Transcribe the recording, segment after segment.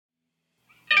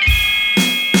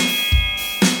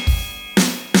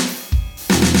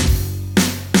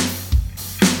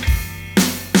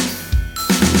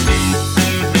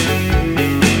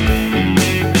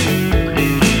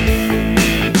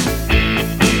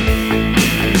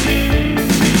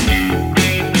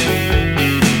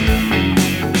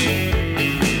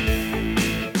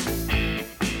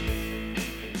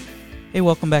Hey,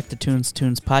 welcome back to Tunes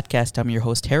Podcast. I'm your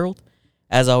host, Harold.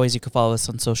 As always, you can follow us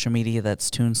on social media.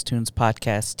 That's Tunes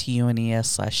Podcast,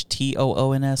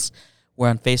 TUNES/TOONS. We're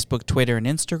on Facebook, Twitter, and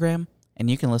Instagram. And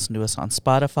you can listen to us on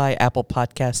Spotify, Apple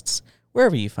Podcasts,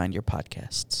 wherever you find your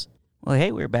podcasts. Well,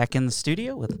 hey, we're back in the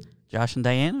studio with Josh and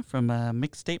Diana from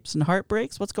Mixtapes and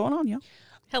Heartbreaks. What's going on, yo?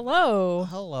 Hello.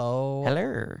 Hello.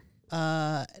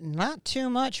 Not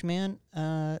too much, man.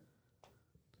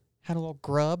 Had a little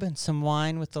grub and some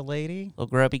wine with the lady Little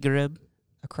grubby grub.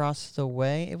 across the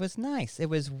way. It was nice. It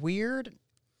was weird.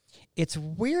 It's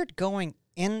weird going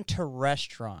into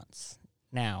restaurants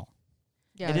now.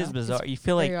 Yeah, It is bizarre. You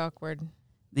feel like very awkward.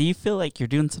 do you feel like you're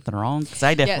doing something wrong? Because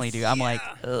I definitely Yes. do. I'm like,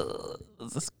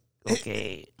 is this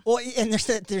okay? Well, and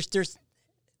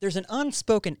there's an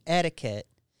unspoken etiquette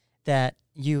that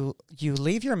you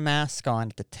leave your mask on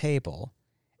at the table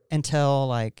until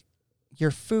like your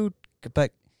food.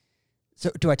 But so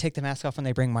do I take the mask off when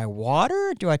they bring my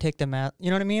water? Do I take the mask?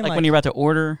 You know what I mean? Like when you're about to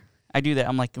order, I do that.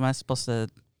 I'm like, am I supposed to?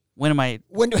 When when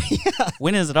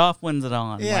when is it off? When's it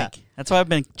on? Yeah. Like, that's why I've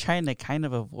been trying to kind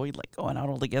of avoid like going out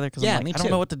altogether because Yeah, I'm me like, I don't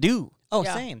too. know what to do. Oh,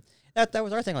 Yeah. same. That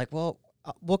was our thing. Like, well,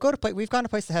 we'll go to we've gone to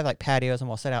places that have like patios and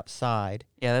we'll sit outside.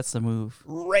 Yeah, that's the move.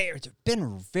 Rare. It's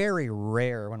been very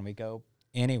rare when we go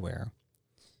anywhere.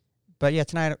 But yeah,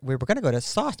 tonight we were going to go to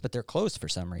Sauce, but they're closed for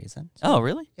some reason. So, Oh,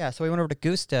 really? yeah, so we went over to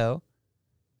Gusto.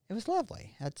 It was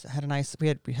lovely. Had a nice. We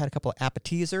had a couple of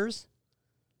appetizers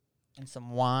and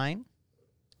some wine.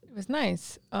 It was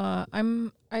nice.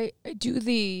 I do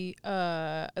the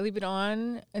I leave it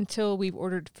on until we've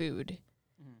ordered food.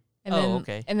 And then,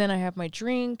 okay. And then I have my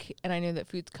drink, and I know that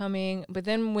food's coming. But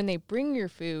then when they bring your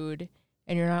food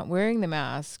and you're not wearing the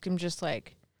mask, I'm just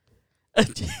like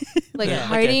Yeah,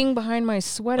 hiding behind my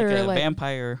sweater, like a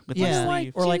vampire with Yeah. the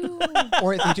sleeve. Or like-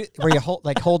 Or if you do, where you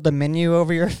hold the menu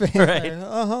over your face. Right. Like,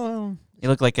 oh, You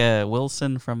look like a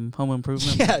Wilson from Home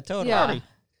Improvement. yeah, totally. yeah.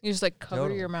 You just like cover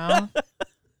Totally. your mouth.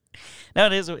 No,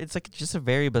 it is. It's like just a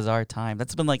very bizarre time.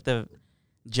 That's been like the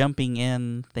jumping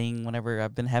in thing whenever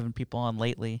I've been having people on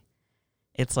lately.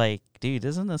 It's like, dude,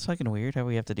 isn't this fucking weird how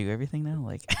we have to do everything now?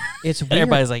 Like, It's and weird.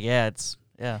 everybody's like, yeah, it's,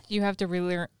 yeah. You have to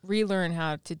relearn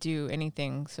how to do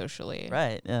anything socially.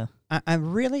 Right, yeah.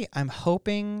 I'm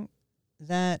hoping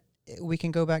that we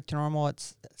can go back to normal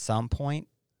at some point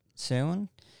soon,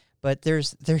 but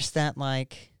there's that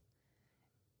like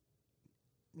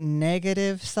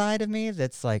negative side of me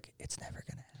that's like it's never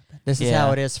gonna happen. This is Yeah.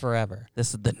 how it is forever.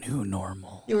 This is the new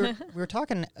normal. We were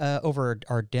talking over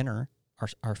our dinner,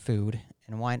 our food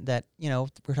and wine that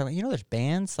we're talking. There's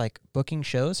bands like booking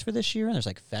shows for this year, and there's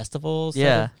like festivals.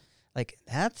 Yeah. like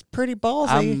that's pretty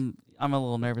ballsy. I'm a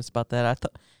little nervous about that. I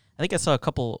think I saw a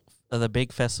couple of the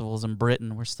big festivals in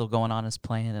Britain were still going on as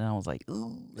planned, and I was like,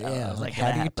 ooh, Yeah, I was like,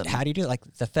 how do you do it? Like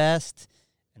the Fest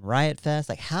and Riot Fest?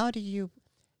 Like how do you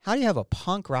have a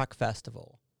punk rock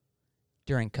festival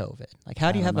during COVID? Like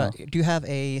how do you I have don't do you have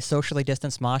a socially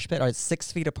distanced mosh pit? Are it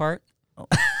 6 feet apart? Oh.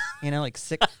 Like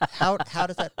six. How is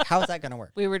that going to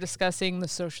work? We were discussing the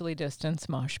socially distanced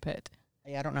mosh pit.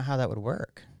 Yeah, I don't know how that would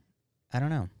work. I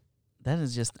don't know. That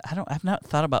is just, I've not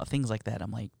thought about things like that. I'm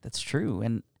like, that's true.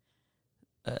 And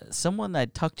someone that I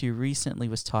talked to recently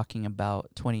was talking about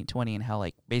 2020 and how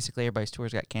like basically everybody's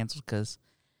tours got canceled because,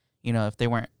 if they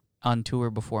weren't on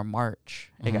tour before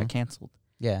March, it got Mhm. canceled.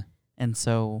 Yeah. And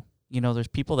so, there's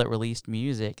people that released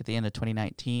music at the end of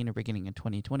 2019 or beginning of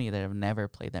 2020 that have never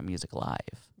played that music live.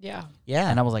 Yeah. Yeah.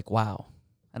 And I was like, wow,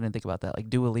 I didn't think about that. Like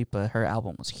Dua Lipa, her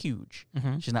album was huge.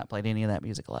 Mm-hmm. She's not played any of that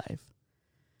music live.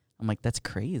 I'm like, that's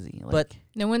crazy. Like, But-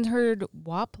 No one's heard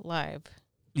WAP live.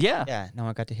 yeah, Yeah. No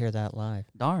one got to hear that live.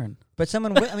 darn. But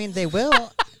someone will. I mean, they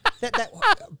will. That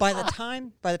by the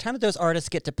time that those artists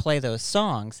get to play those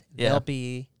songs, Yeah. they'll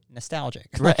be nostalgic.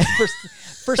 Right. Like,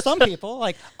 for some people,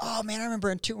 like, oh man, I remember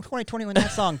in 2020 when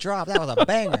that song dropped. That was a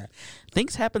banger.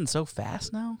 Things happen so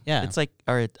fast now. Yeah. It's like,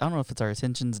 I don't know if it's our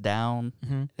attention's down.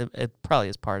 Mm-hmm. It probably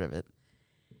is part of it.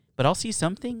 But I'll see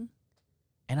something,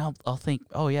 and I'll think,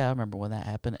 oh, yeah, I remember when that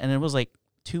happened. And it was like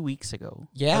 2 weeks ago.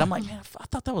 Yeah. And I'm like, man, I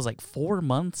thought that was like 4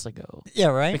 months ago. Yeah.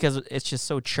 Right. Because it's just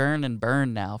so churn and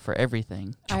burn now for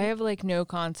everything. I have like no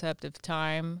concept of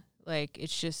time. Like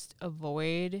it's just a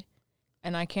void.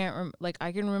 And I can't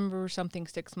I can remember something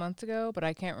 6 months ago, but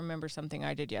I can't remember something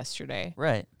I did yesterday.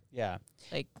 Right. Yeah.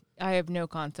 Like I have no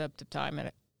concept of time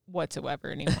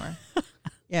whatsoever anymore.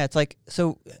 Yeah. It's like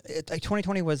like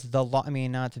 2020 was I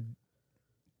mean, not to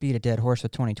beat a dead horse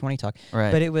with 2020 talk,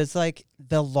 Right. but it was like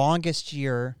the longest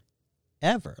year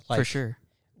ever. Like, for sure.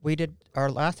 we did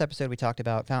our last episode. We talked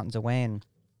about Fountains of Wayne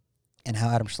and how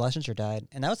Adam Schlesinger died,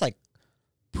 and that was like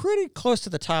pretty close to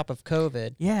the top of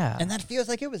COVID. Yeah. And that feels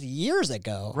like it was years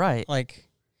ago. Right. Like,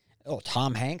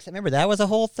 Tom Hanks. Remember that was a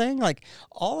whole thing? Like,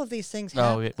 all of these things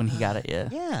When he got it, yeah.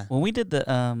 Yeah. When we did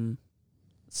the,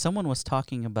 someone was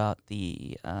talking about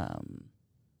the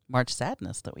March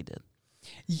Sadness that we did.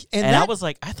 And I was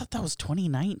like, I thought that was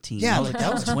 2019. Yeah, I was like,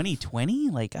 that was 2020?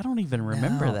 Like, I don't even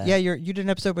remember No. that. Yeah, you did an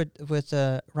episode with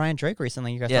Ryan Drake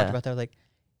recently. You guys talked about that. Like,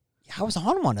 I was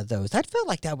on one of those. That felt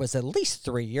like that was at least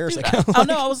 3 years Dude, ago. Oh,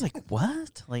 no, I was like,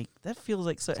 what? Like, that feels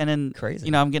like so. And then, Crazy.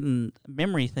 you know, I'm getting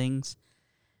memory things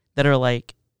that are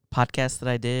like podcasts that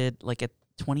I did like at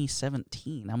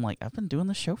 2017. I'm like, I've been doing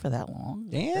the show for that long?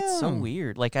 Like, that's so Damn.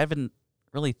 weird. Like, I haven't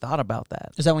really thought about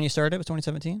that. Is that when you started? It was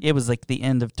 2017? It was like the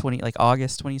end of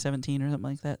August 2017 or something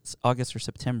like that. It's August or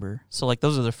September. So like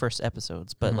those are the first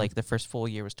episodes, but Mhm. like the first full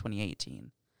year was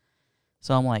 2018.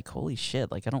 So I'm like, holy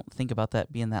shit! Like I don't think about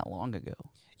that being that long ago.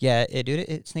 Yeah,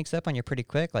 it sneaks up on you pretty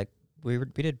quick. Like we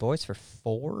did Boys for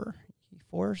four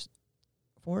or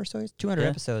so, 200 Yeah.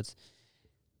 episodes.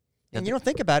 And That's you don't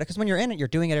think about it because when you're in it, you're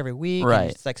doing it every week. Right. And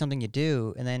it's like something you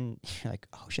do, and then you're like,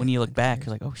 oh shit. When you it's look been 10 back, years.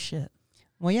 you're like, oh shit.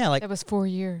 well, yeah, like That was 4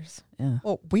 years. Yeah.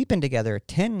 well, we've been together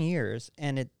 10 years,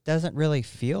 and it doesn't really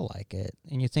feel like it.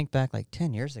 And you think back like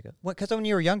 10 years ago. Because when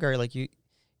you were younger, like you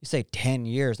say 10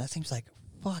 years, that seems like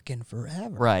fucking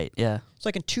forever. Right. Yeah. It's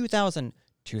like in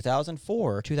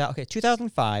 2004,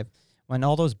 2005, when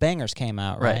all those bangers came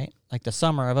out, Right. right? Like the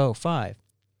summer of 2005.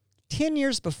 10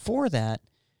 years before that,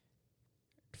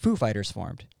 Foo Fighters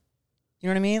formed. You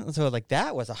know what I mean? So like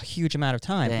that was a huge amount of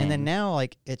time. And then Dang. now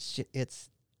like it's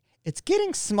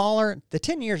getting smaller. The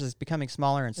 10 years is becoming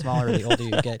smaller and smaller the older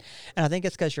you get. And I think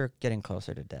it's because you're getting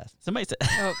closer to death. Somebody said.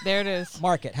 Oh, there it is.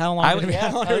 Mark it. How long? I did was, we- yeah,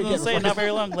 how long I did was we gonna get say before not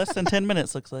very long. Less than 10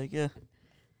 minutes looks like. Yeah.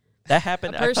 That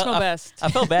happened. A personal best. I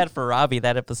felt bad for Robbie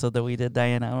that episode that we did,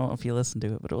 Diana. I don't know if you listened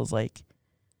to it, but it was like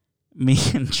me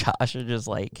and Josh are just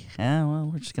like, yeah, well,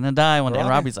 we're just gonna die one day. And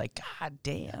Robbie. Robbie's like, God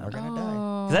damn. We're gonna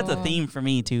die. 'Cause that's a theme for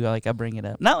me too. Like I bring it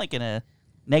up, not like in a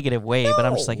negative way, but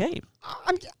I'm just like, No. hey,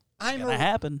 I'm it's gonna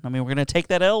happen. I mean, we're gonna take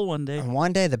that L one day.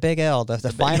 one day the big L, the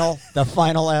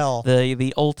final L.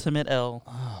 The ultimate L.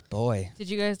 Oh boy. Did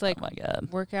you guys like Oh my God.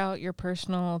 work out your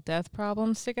personal death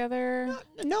problems together?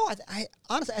 No, I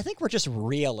honestly I think we're just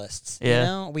realists. Yeah. You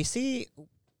know,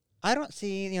 I don't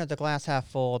see, the glass half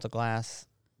full, the glass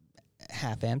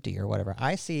half empty or whatever.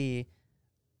 I see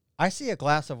a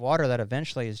glass of water that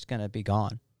eventually is going to be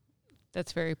gone.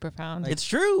 That's very profound. It's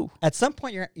true. At some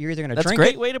point you're either going to That's a drink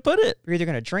great it, way to put it. you're either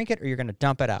going to drink it or you're going to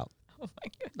dump it out. Oh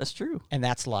my god. That's true. And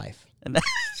that's life. And,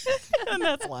 and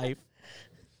that's life.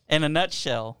 In a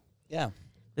nutshell. Yeah.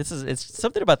 It's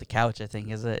something about the couch, I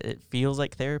think, is that it feels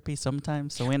like therapy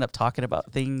sometimes. So we end up talking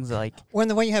about things like When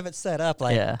the way you have it set up,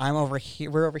 like Yeah. I'm over here,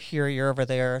 we're over here, you're over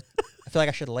there. I feel like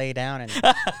I should lay down and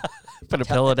put a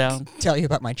pillow down tell you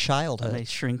about my and childhood. they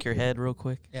shrink your head real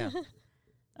quick. Yeah.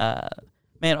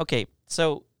 Man, okay.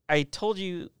 So I told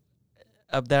you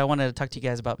that I wanted to talk to you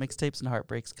guys about mixtapes and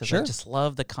heartbreaks because I Sure. just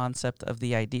love the concept of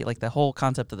the idea, like the whole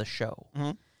concept of the show.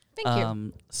 Mhm. Thank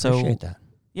you. So Appreciate that.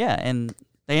 yeah, and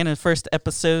Diana's first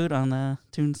episode on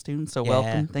Tunes. So Yeah.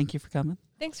 welcome. Thank you for coming.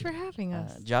 Thanks for having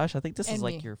us. Josh, I think this is And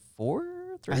like me. your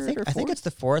fourth or I think fourth? it's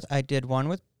the fourth. I did one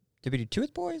with. Did we do two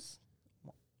with boys?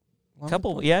 One with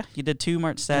couple. boys? Yeah, you did two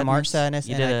March Yeah, Sadness. March Sadness.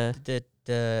 You and did I did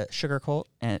the Sugar Cult.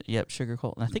 yep, Sugar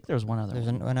Cult. And I think there was one other There's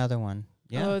one. another one.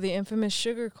 Yeah. Oh, the infamous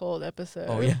Sugar Cold episode.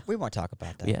 Oh, yeah. We won't talk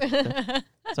about that. Yeah.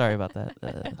 Sorry about that.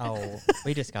 Oh,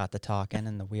 we just got the talking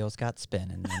and the wheels got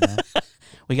spinning.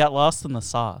 We got lost in the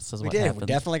sauce. Is We what did. happened. We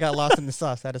definitely got lost in the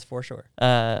sauce. That is for sure.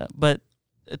 But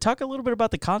talk a little bit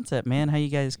about the concept, man. How you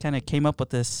guys kind of came up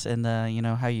with this, and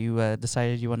how you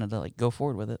decided you wanted to like go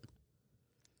forward with it.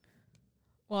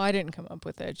 Well, I didn't come up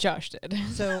with it. Josh did.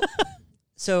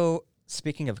 So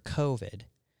speaking of COVID,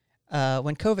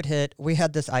 when COVID hit, we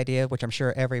had this idea, which I'm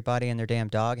sure everybody and their damn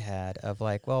dog had, of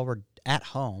like, well, we're at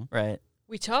home. Right.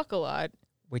 We talk a lot.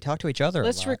 We talk to each other.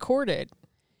 Let's a lot. record it.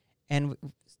 And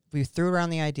we threw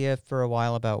around the idea for a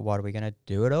while about what are we going to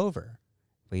do it over.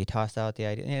 We tossed out the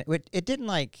idea. And it didn't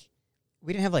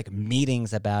we didn't have like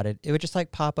meetings about it. It would just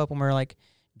like pop up when we were like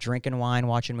drinking wine,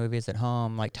 watching movies at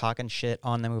home, like talking shit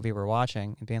on the movie we're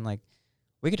watching and being like,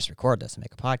 we could just record this and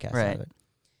make a podcast out Right. of it.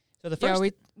 So the first, Yeah,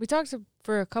 we talked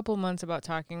for a couple months about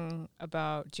talking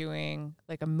about doing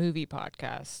like a movie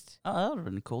podcast. Oh, that would have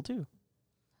been cool too.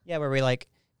 where we like,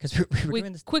 because we were We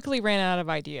doing this. quickly ran out of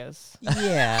ideas.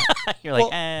 Yeah. You're like,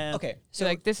 Well, okay. So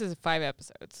like this is 5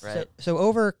 episodes. Right. So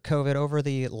over COVID, over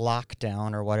the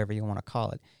lockdown or whatever you want to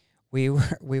call it, we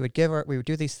would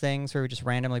do these things where we would just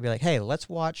randomly be like, hey, let's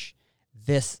watch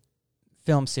this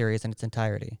film series in its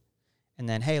entirety, and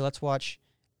then hey, let's watch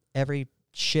every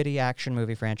shitty action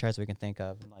movie franchise we can think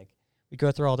of. And like we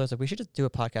go through all those. Like, we should just do a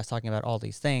podcast talking about all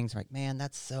these things. We're like, man,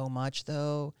 that's so much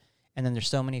though. And then there's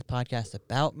so many podcasts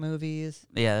about movies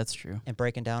Yeah, that's true. and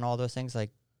breaking down all those things. Like,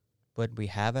 would we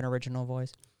have an original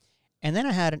voice? And then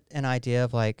I had an idea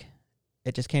of like,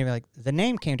 it just came to me, like the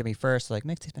name came to me first. Like,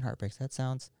 Mixtapes and Heartbreaks. That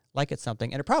sounds like it's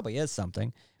something, and it probably is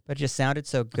something. But it just sounded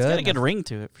so good. It's got a and good ring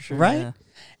to it for sure. Right? Yeah.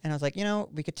 And I was like,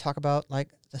 we could talk about like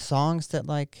the songs that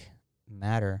like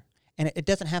matter. And it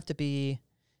doesn't have to be,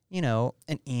 an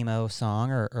emo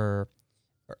song or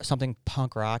something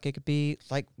punk rock. It could be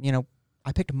like,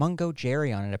 I picked Mungo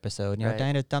Jerry on an episode. Right.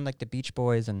 Diana's done like the Beach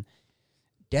Boys and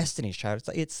Destiny's Child.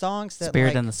 It's songs that Spirit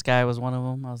like, in the Sky was one of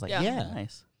them. I was like, Yeah.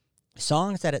 nice.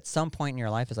 songs that at some point in your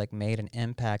life has like made an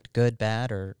impact, good,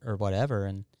 bad, or whatever.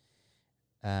 And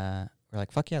we're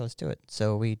like, fuck yeah, let's do it.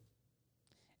 So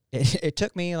it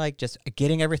took me like just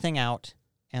getting everything out,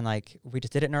 and like we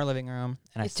just did it in our living room.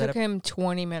 And It took him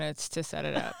 20 minutes to set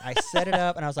it up. I set it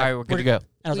up, and I was All like, right, we're good to go. And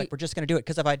I was like, we're just gonna do it,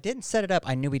 because if I didn't set it up,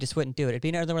 I knew we just wouldn't do it. It'd be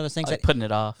another one of those things Like that putting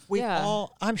it off. we Yeah.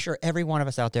 all, I'm sure every one of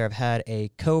us out there have had a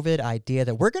COVID idea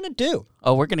that we're gonna do,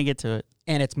 Oh, we're gonna get to it.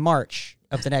 and it's March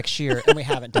of the next year, and we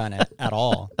haven't done it at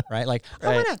all, right? Like,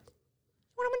 Right. what I'm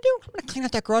gonna do? I'm gonna clean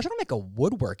out that garage. I'm gonna make a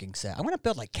woodworking set. I'm gonna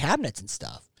build like cabinets and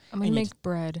stuff. I'm going And to you make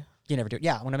bread. You never do it.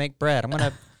 Yeah, I'm gonna make bread. I'm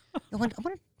gonna, I'm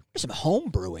gonna do some home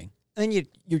brewing, and then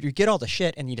you get all the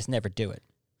shit, and you just never do it.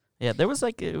 Yeah, there was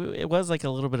like it was like a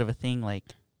little bit of a thing. Like,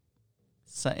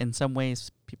 in some ways,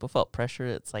 people felt pressure.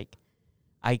 It's like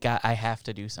I have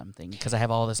to do something because I have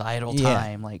all this idle Yeah.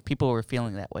 time. Like people were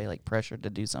feeling that way, like pressure to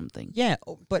do something. Yeah,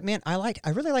 but man, I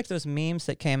really liked those memes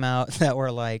that came out that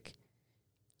were like,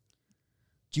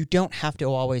 you don't have to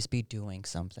always be doing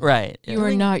something. Right. You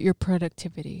are not your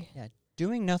productivity.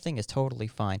 Doing nothing is totally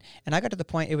fine. And I got to the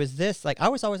point, it was this, like, I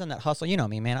was always on that hustle. You know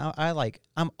me, man.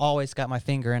 I'm always got my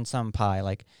finger in some pie.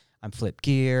 Like, I'm flip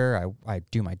gear. I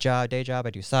do my day job. I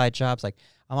do side jobs. Like,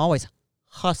 I'm always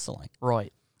hustling.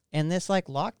 Right. And this, like,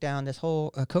 lockdown, this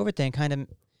whole COVID thing kind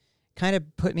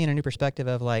of put me in a new perspective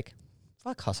of, like,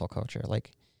 fuck hustle culture.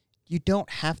 Like, you don't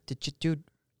have to just do,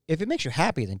 if it makes you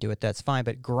happy, then do it. That's fine.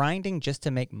 But grinding just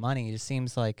to make money just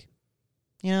seems like,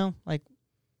 like,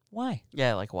 why?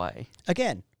 Yeah, like why?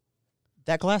 Again,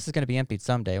 that glass is going to be emptied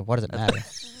someday. What does it matter?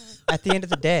 At the end of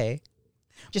the day,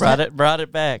 just brought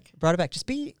it back. brought it back. Just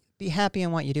be happy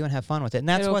in what you do and have fun with it. And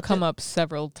that's It'll what come up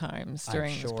several times I'm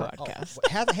during sure. this podcast. Oh,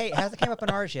 it hasn't come up in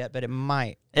ours yet, but it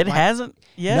might. It might. hasn't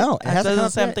yet. No, it hasn't come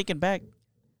up I'm yet. thinking back.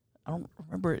 I don't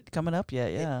remember it coming up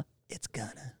yet. Yeah. It's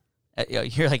gonna.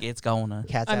 You're like it's gonna.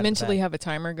 Cat's out I of the mentally bag. have a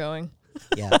timer going.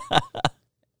 Yeah.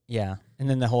 Yeah. And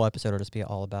then the whole episode will just be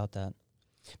all about that.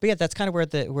 But yeah, that's kind of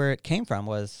where it came from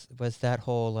was that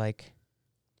whole like,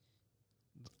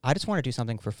 I just want to do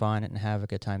something for fun and have a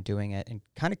good time doing it and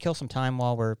kind of kill some time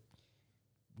while we're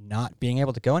not being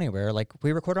able to go anywhere. Like,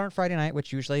 we record on Friday night,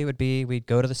 which usually would be we'd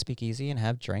go to the Speakeasy and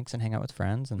have drinks and hang out with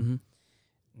friends. And Mm-hmm.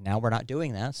 now we're not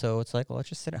doing that. So it's like, well, let's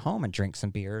just sit at home and drink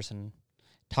some beers and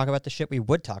talk about the shit we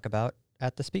would talk about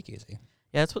at the Speakeasy.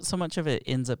 Yeah, that's what so much of it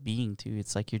ends up being too.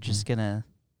 It's like you're just Mm-hmm. gonna,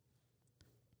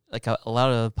 like a lot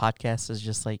of podcasts is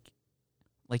just like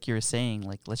you were saying,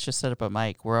 like let's just set up a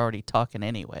mic. We're already talking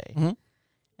anyway, Mhm.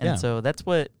 and Yeah. so that's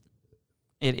what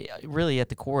it really at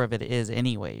the core of it is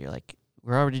anyway. You're like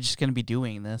we're already just gonna be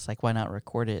doing this. Like why not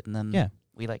record it and then Yeah.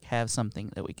 we like have something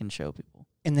that we can show people.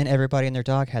 And then everybody and their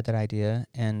dog had that idea,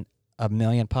 and a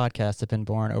million podcasts have been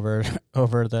born over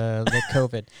the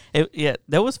COVID. Yeah,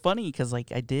 that was funny because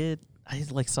like I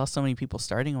like saw so many people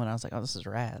starting one. I was like, oh, this is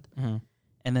rad. Mm-hmm.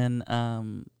 And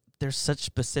then there's such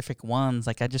specific ones.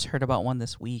 Like I just heard about one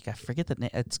this week. I forget the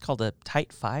name. It's called a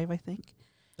Tight Five, I think.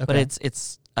 Okay. But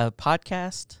it's a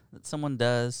podcast that someone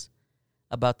does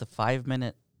about the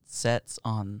 5-minute sets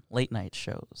on late night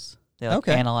shows. They like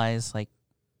Okay. analyze like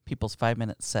people's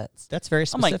 5-minute sets. That's very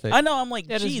I'm like, specific. I know. I'm like,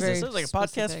 That is Jesus, very there's like a podcast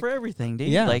specific. for everything, dude.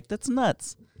 Yeah. Like that's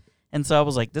nuts. And so I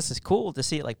was like, this is cool to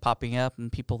see it like popping up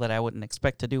and people that I wouldn't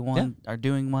expect to do one are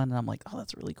doing one. And I'm like, oh,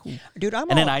 that's really cool. Dude, And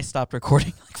then I stopped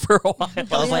recording like for a while. I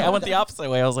was like, I went the opposite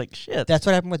way. I was like, shit. That's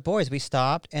what happened with Boys. We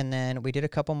stopped, and then we did a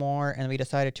couple more, and we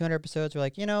decided 200 episodes. We're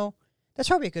like, that's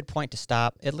probably a good point to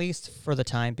stop, at least for the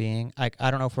time being. I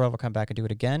don't know if we'll ever come back and do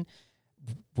it again.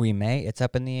 We may. It's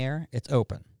up in the air. It's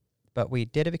open. But we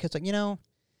did it because, like,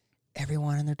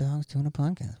 everyone and their dog's doing a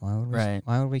podcast.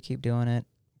 Why would we keep doing it?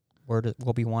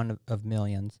 We'll be one of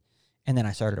millions. And then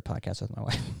I started a podcast with my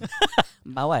wife.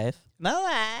 My wife. My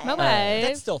wife. My wife.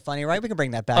 That's still funny, right? We can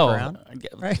bring that back around.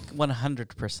 Right.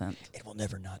 100%. It will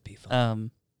never not be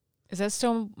fun. Is that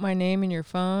still my name in your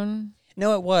phone?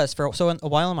 No, it was. So a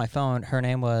while on my phone, her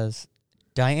name was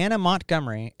Diana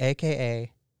Montgomery,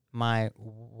 a.k.a. my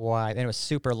wife, and it was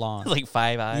super long. Like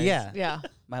 5 eyes. Yeah. Yeah.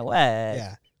 My wife.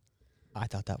 Yeah. I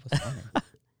thought that was funny.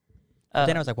 But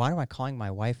then I was like, why am I calling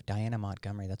my wife Diana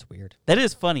Montgomery? That's weird. That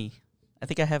is funny. I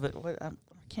think I have it. I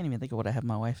can't even think of what I have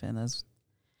my wife in as.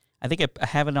 I think I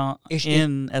have it on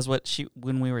as what she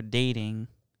when we were dating.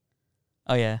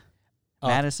 Oh yeah,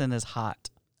 Madison is hot.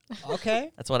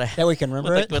 Okay. That's what I have. That we can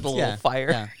remember with, it? with a little Yeah. fire.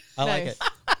 Yeah. I like Nice.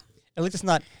 it. At least it's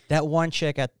not that one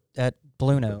chick at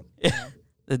Blue Note.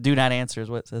 The do not answer is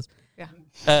what it says.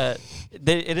 Yeah.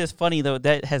 It is funny though.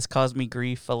 That has caused me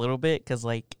grief a little bit because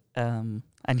like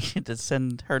I needed to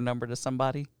send her number to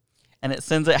somebody, and it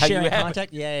sends it how Sharing you have.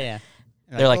 contact? Yeah.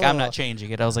 They're like, I'm oh. not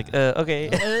changing it. I was like, okay.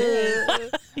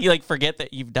 You like forget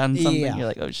that you've done something. Yeah. You're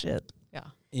like, oh shit.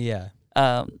 Yeah.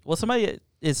 Well, somebody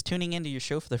is tuning into your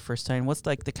show for the first time. What's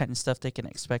like the kind of stuff they can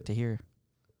expect to hear?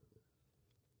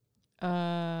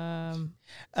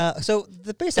 So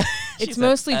the basic It's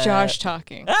mostly Josh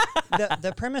talking.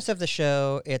 the premise of the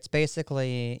show, it's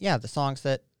basically the songs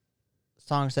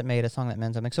that made a song that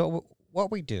meant something. So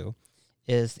what we do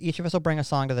is each of us will bring a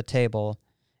song to the table,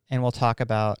 and we'll talk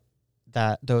about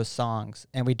those songs.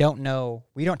 And we don't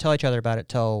tell each other about it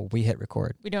till we hit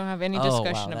record. We don't have any Oh,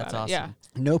 discussion wow, about that's it. awesome.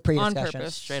 Yeah. No pre-discussion.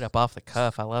 purpose. Straight up off the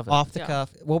cuff. I love it. Off the Yeah.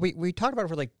 cuff. Well, we talked about it.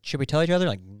 We're like, should we tell each other?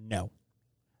 Like, no.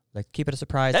 Like, keep it a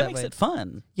surprise. that That makes way. it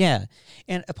fun. Yeah,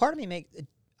 and a part of me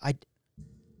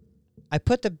I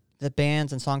put the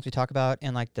bands and songs we talk about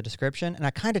in like the description, and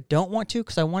I kind of don't want to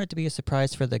because I want it to be a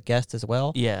surprise for the guest as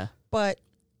well. Yeah. But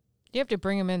You have to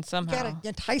bring him in you somehow. gotta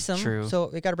entice them. True. So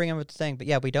we gotta bring them with the thing. But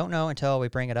yeah, we don't know until we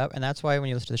bring it up, and that's why when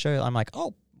you listen to the show, I'm like,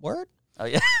 oh, word, Oh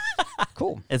yeah.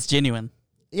 cool. It's genuine.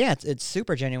 Yeah, it's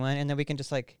super genuine, and then we can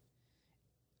just like,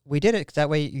 we did it 'cause that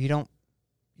way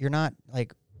you're not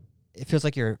like, it feels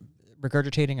like you're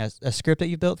regurgitating a script that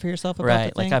you built for yourself about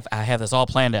Right. the thing. Like I have this all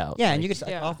planned out. Yeah, Like, and you can just,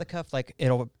 like, Yeah. off the cuff, like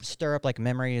it'll stir up like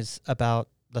memories about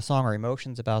the song or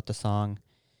emotions about the song,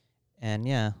 and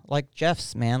yeah, like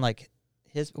Jeff's man, like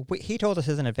he told us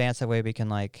his in advance that way we can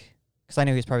like, because I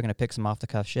knew he was probably gonna pick some off the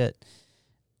cuff shit,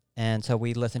 and so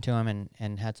we listened to him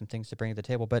and had some things to bring to the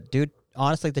table. But dude,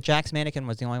 honestly, the Jack's Mannequin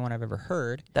was the only one I've ever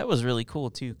heard. that was really cool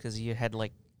too because you had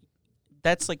like,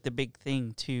 that's like the big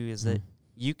thing too is that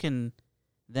you can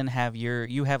then have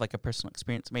you have like a personal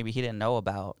experience maybe he didn't know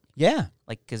about. Yeah,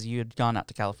 Like, because you had gone out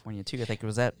to California too. I think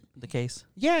was that the case?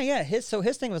 yeah. His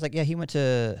thing was like, he moved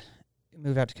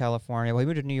out to California. Well, he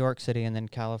moved to New York City and then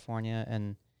California,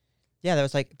 and yeah, that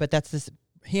was like, but that's this.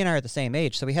 He and I are the same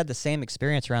age, so we had the same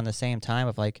experience around the same time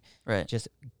of like Right. just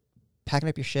packing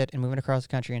up your shit and moving across the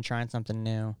country and trying something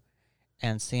new,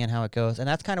 and seeing how it goes. And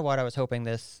that's kind of what I was hoping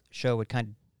this show would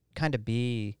kind of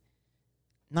be,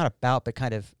 not about, but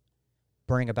kind of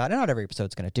bring about. And not every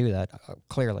episode's going to do that,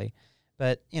 clearly.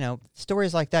 But,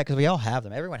 stories like that, because we all have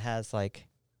them. Everyone has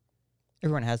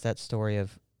that story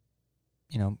of,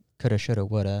 coulda, shoulda,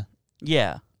 woulda,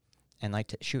 Yeah. and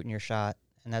like shooting your shot.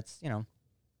 And that's,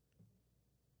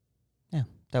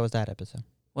 that was that episode.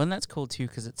 Well, and that's cool too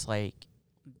because it's like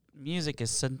music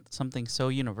is something so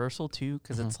universal too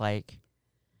because it's like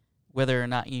whether or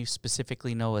not you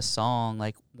specifically know a song,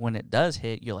 like when it does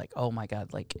hit, you're like, oh my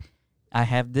God, like I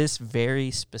have this very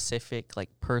specific, like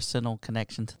personal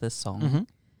connection to this song. Mm-hmm.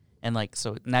 And like,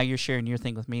 so now you're sharing your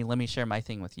thing with me. Let me share my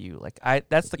thing with you. Like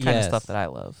that's the kind of stuff Yes. that I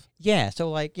love. Yeah,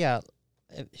 so like, if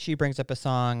she brings up a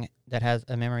song that has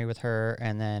a memory with her,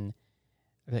 and then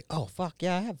I'd be like, oh fuck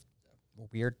yeah, I have a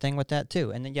weird thing with that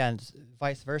too, and then it's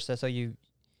vice versa. So It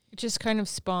just kind of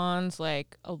spawns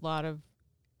like a lot of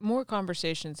more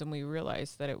conversations than we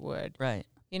realized that it would. Right.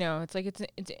 It's like it's an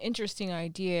interesting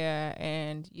idea,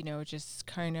 and just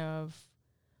kind of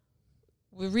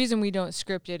the reason we don't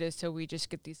script it is so we just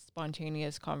get these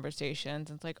spontaneous conversations.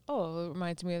 And it's like, oh, it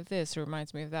reminds me of this, or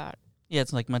reminds me of that. Yeah,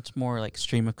 it's like much more like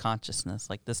stream of consciousness.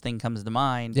 Like this thing comes to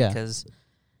mind Yeah. because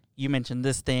you mentioned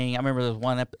this thing. I remember there was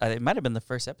one, it might have been the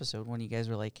first episode when you guys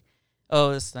were like,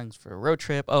 oh, this thing's for a road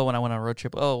trip. Oh, when I went on a road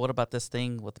trip. Oh, what about this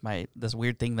thing with this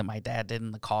weird thing that my dad did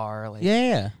in the car? Like,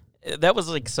 yeah, that was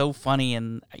like so funny.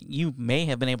 And you may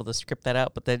have been able to script that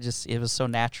out, but it was so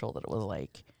natural that it was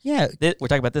like, we're we're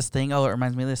talking about this thing. Oh, it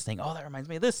reminds me of this thing. Oh, that reminds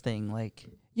me of this thing. Like,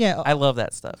 yeah. I love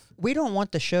that stuff. We don't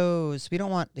want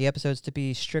the episodes to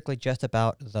be strictly just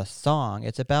about the song.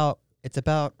 It's about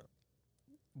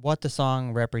what the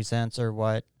song represents, or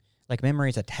what like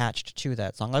memories attached to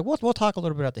that song. Like we'll talk a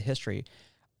little bit about the history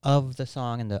of the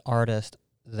song and the artist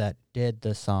that did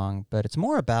the song, but it's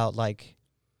more about like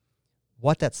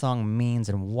what that song means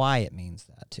and why it means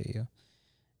that to you.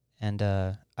 And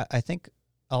I think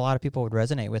a lot of people would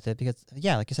resonate with it because,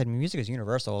 yeah, like you said, music is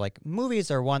universal. Like movies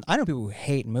are one. I know people who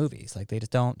hate movies. Like they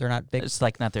just don't. They're not big. It's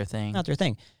like not their thing. Not their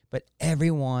thing. But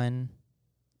everyone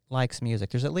likes music.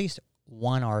 There's at least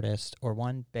one artist or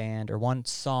one band or one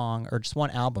song or just one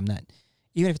album that,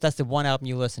 even if that's the one album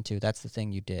you listen to, that's the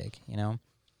thing you dig. You know,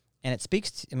 and it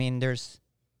speaks. I mean, there's.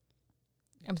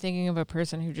 I'm thinking of a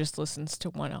person who just listens to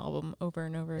one album over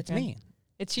and over It's again. me.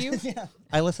 It's you? Yeah.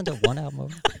 I listen to one album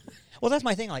over. Well, that's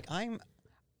my thing. Like I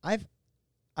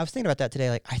was thinking about that today.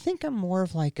 Like I think I'm more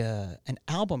of like an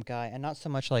album guy and not so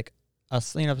much like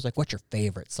us. You know, it was like, what's your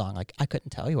favorite song? Like I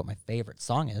couldn't tell you what my favorite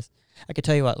song is. I could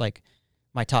tell you what like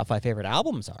my top 5 favorite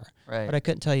albums are, Right. but I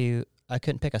couldn't tell you. I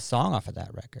couldn't pick a song off of that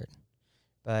record.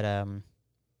 But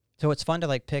so it's fun to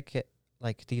like pick it,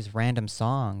 like these random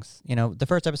songs. You know, the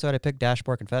first episode I picked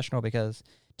Dashboard Confessional because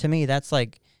to me that's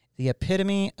like the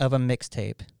epitome of a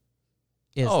mixtape.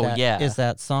 Is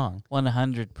that song.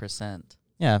 100%.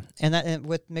 Yeah, and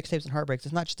with mixtapes and heartbreaks,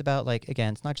 it's not just about like,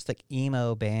 again, it's not just like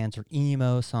emo bands or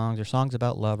emo songs or songs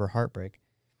about love or heartbreak.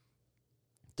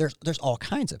 There's all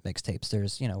kinds of mixtapes.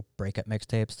 There's, you know, breakup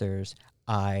mixtapes. There's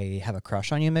I Have a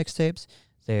Crush on You mixtapes.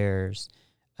 There's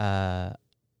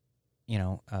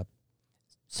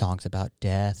songs about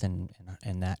death and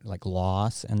that like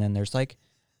loss. And then there's like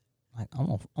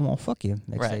I'm gonna fuck you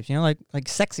mixtapes. Right. You know, like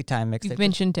sexy time mixtapes. You've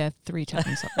mentioned death 3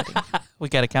 times already. We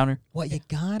got a counter. Well, you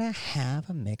gotta have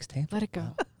a mixtape. Let it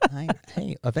go.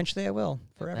 Hey, eventually I will.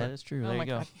 Forever. That is true. Oh There my you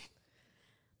go. God.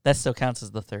 That still counts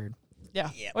as the third. Yeah.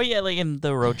 Oh yeah, like in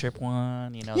the road trip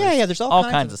one, you know. Yeah, there's all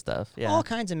kinds of stuff. Yeah. all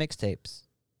kinds of mixtapes.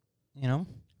 You know?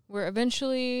 We're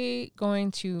eventually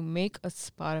going to make a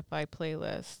Spotify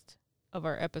playlist of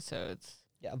our episodes.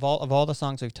 Yeah, of all the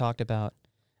songs we've talked about.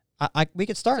 We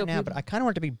could start So now, but people- I kind of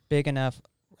want it to be big enough,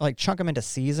 like chunk them into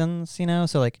seasons, you know?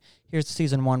 So like, here's the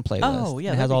season 1 playlist. Oh, yeah,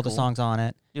 It has that'd be all the cool. songs on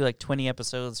it. Do like 20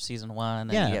 episodes of season 1,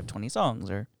 and Yeah. you have 20 songs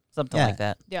or something Yeah. like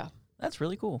that. Yeah. That's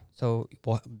really cool. So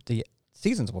the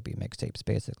seasons will be mixtapes,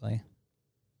 basically.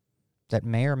 That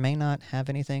may or may not have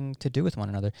anything to do with one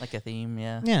another. Like a theme,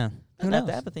 yeah. Yeah. Who Doesn't have knows?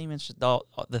 to have a theme. It's just all,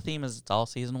 the theme is it's all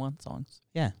season 1 songs.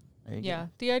 Yeah. There you Yeah. go.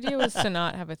 The idea was to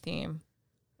not have a theme.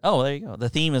 Oh, there you go. The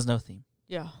theme is no theme.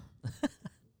 Yeah.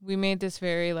 We made this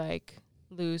very like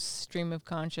loose stream of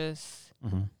conscious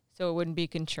Mm-hmm. so it wouldn't be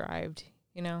contrived,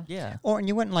 you know? Yeah. Or and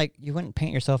you wouldn't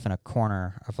paint yourself in a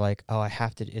corner of like, oh,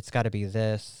 it's got to be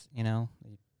this, you know.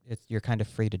 You're kind of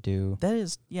free to do. That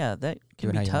is, yeah, that Do can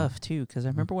it how be you want. tough too. Because I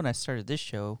remember when I started this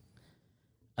show,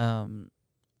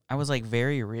 I was like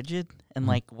very rigid in Mhm.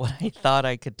 like what I thought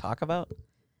I could talk about,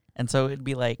 and so it'd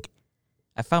be like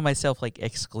I found myself like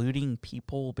excluding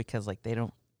people because like they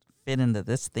don't fit into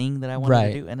this thing that I wanted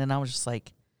Right. to do, and then I was just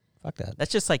like, Fuck that.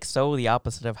 that's just like so the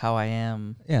opposite of how I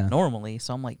am Yeah. normally.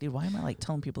 So I'm like, dude, why am I like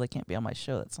telling people they can't be on my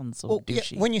show? That sounds so Well, yeah,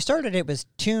 douchey. when you started, it was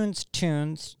tunes,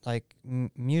 like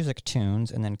music tunes,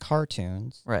 and then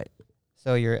cartoons. Right.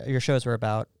 So your shows were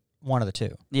about one of the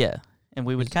two. Yeah. And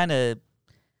we would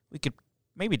we could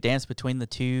maybe dance between the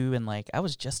two. And like, I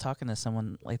was just talking to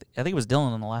someone, like, I think it was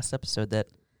Dylan in the last episode, that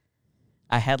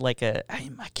I had like I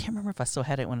can't remember if I still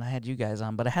had it when I had you guys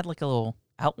on, but I had like a little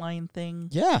outline thing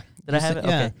Yeah. that I have it.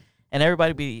 Okay. And everybody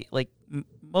would be like,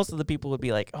 most of the people would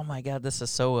be like, oh my God, this is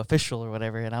so official or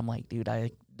whatever. And I'm like, dude,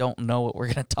 I don't know what we're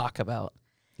going to talk about.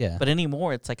 Yeah. But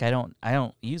anymore, it's like I don't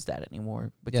use that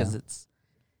anymore because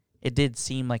it did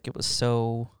seem like it was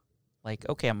so like,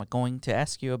 okay, I'm going to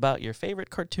ask you about your favorite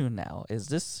cartoon now. Is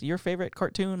this your favorite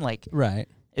cartoon? Like, right.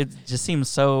 it just seems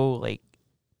so like,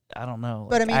 I don't know.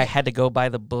 But like, I mean- I had to go by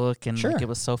the book, and Sure. like it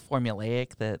was so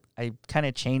formulaic that I kind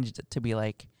of changed it to be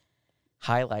like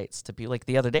highlights to be like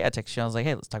the other day I texted you, I was like,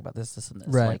 hey, let's talk about this, this, and this.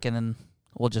 Right. Like, and then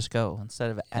we'll just go instead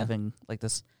of having like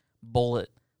this bullet.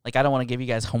 Like, I don't want to give you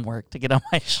guys homework to get on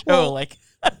my show. Well, like,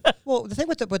 Well, the thing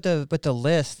with the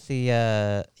list,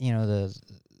 the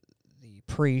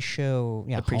pre-show,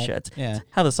 the pre-show. It's yeah,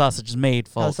 how the sausage is made,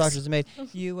 how the folks. sausage is made.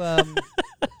 You,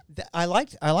 I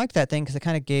liked that thing because it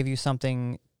kind of gave you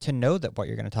something to know that what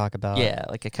you're going to talk about. Yeah,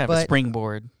 like a kind of a but-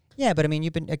 springboard. Yeah, but I mean,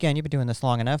 you've been doing this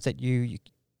long enough that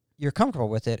you're comfortable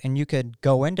with it, and you could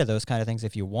go into those kind of things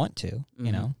if you want to. You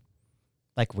Mhm. know,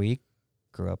 like we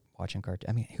grew up watching cartoons.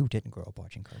 I mean, who didn't grow up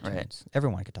watching cartoons? Right.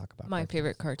 Everyone could talk about. My cartoons.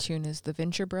 favorite cartoon is The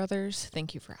Venture Brothers.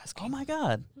 Thank you for asking. Oh my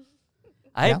God.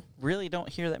 I Yeah. really don't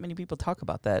hear that many people talk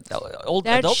about that. Old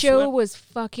That Adult show Swim, was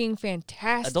fucking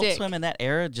fantastic. Adult Swim in that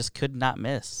era just could not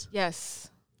miss. Yes.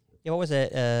 Yeah, what was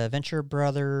it? Venture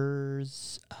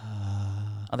Brothers.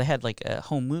 Oh, they had like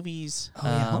home movies.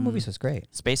 Home Movies was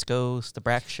great. Space Ghost, The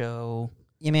Brack Show,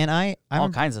 Yeah, man, I all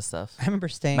remember, kinds of stuff. I remember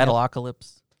staying.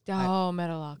 Metalocalypse. Oh,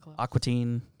 Metalocalypse. Aqua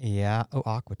Teen. Yeah. Oh,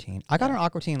 Aqua Teen. I got Yeah. an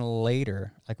Aqua Teen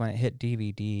later, like when it hit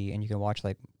DVD, and you can watch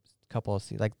like a couple of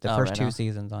like the Oh, first right 2 on.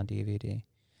 seasons on DVD.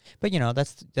 But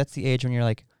that's the age when you're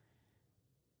like,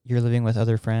 you're living with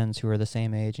other friends who are the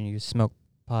same age, and you smoke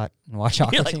pot and watch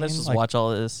Aqua You're like, Teen. let's just like, watch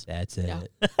all this. That's Yeah.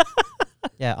 it.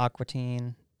 Yeah, Aqua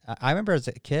Teen. I remember as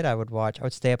a kid, I would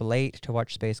stay up late to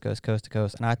watch Space Ghost Coast to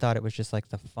Coast, and I thought it was just like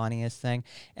the funniest thing.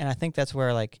 And I think that's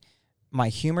where like my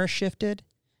humor shifted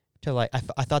to like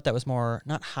I thought that was more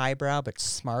not highbrow but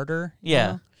smarter. you Yeah.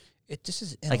 know? It just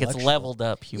is Like it's intellectual. leveled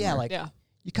up humor. Yeah, like Yeah.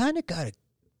 you kind of gotta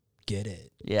get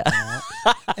it. yeah. you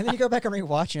know? And then you go back and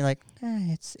rewatch, and you're like,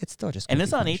 it's still just. And goofy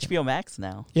it's on funny shit. HBO Max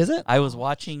now. Is it? I was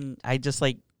watching. I just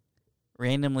like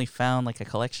randomly found like a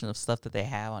collection of stuff that they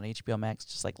have on HBO Max,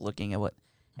 just like looking at what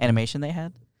animation they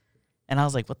had, and I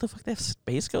was like, "What the fuck? They have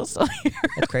Space Ghost on here?"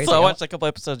 It's crazy. So I watched a couple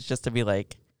episodes just to be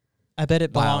like, I bet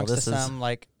it Wow, belongs to this is- some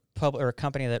like pub or a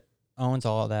company that owns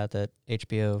all of that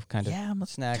HBO kind of "Yeah, I'm a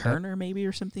snagged up. Turner maybe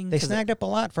or something." They 'Cause snagged up a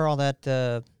lot for all that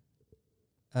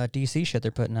DC shit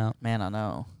they're putting out. man, I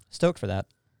know. Stoked for that.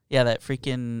 Yeah, that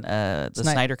freaking the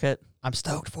Sni- Snyder cut. I'm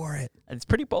stoked for it. It's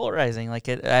pretty polarizing. Like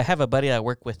I have a buddy I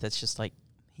work with that's just like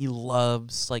he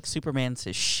loves like Superman's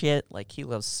his shit. Like he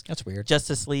loves That's weird.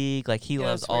 Justice League. Like he Yeah,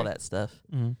 loves that's all weird. that stuff.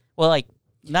 Mm-hmm. Well, like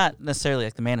not necessarily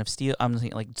like the Man of Steel. I'm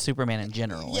thinking like Superman in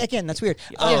general. Yeah, Like, again, that's weird.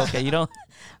 oh, okay. You don't.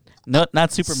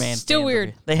 Not Superman. Still fans over weird.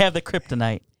 here. They have the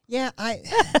kryptonite. Yeah,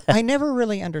 I never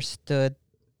really understood.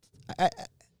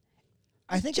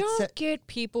 I think it's Don't get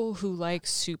people who like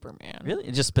Superman. Really?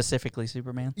 Just specifically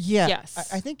Superman? yeah. Yes.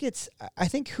 I think I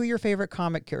think who your favorite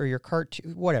comic or your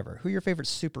cartoon, whatever, who your favorite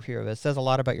superhero is, says a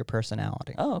lot about your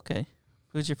personality. Oh, okay.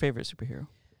 Who's your favorite superhero?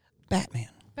 Batman,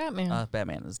 Batman.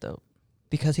 Batman is dope.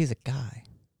 because he's a guy,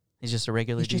 He's just a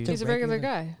regular He's just dude. He's a regular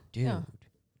guy. dude, Yeah.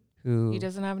 who He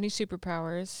doesn't have any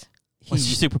superpowers. What's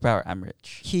your superpower? I'm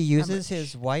rich. he uses rich.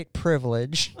 his white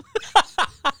privilege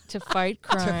To fight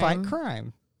crime. to fight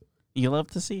crime. You love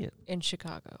to see it. In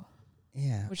Chicago.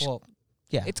 Yeah. Which- well,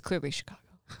 yeah. It's clearly Chicago.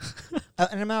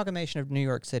 An amalgamation of New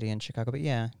York City and Chicago, but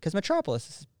yeah, because Metropolis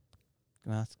is,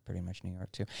 well, that's pretty much New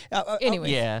York too.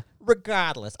 Anyway. Yeah.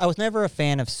 Regardless, I was never a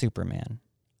fan of Superman.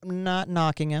 I'm not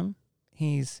knocking him.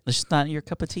 It's just not your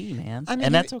cup of tea, man. I mean,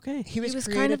 and he- that's okay. He was, was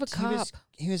kind of a created- cop.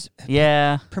 He was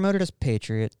Yeah. promoted as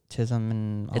patriotism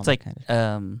and all It's that like, kind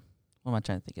of what am I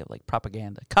trying to think of? Like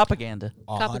propaganda. Propaganda.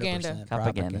 100%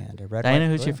 Propaganda. Red, Diana, white,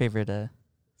 who's your blue. favorite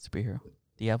superhero?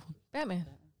 Do you have one? Batman.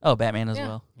 Oh, Batman as Yeah.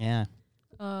 well. Yeah,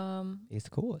 Um, he's the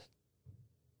coolest.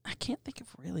 I can't think of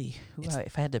really who It's-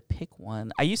 if I had to pick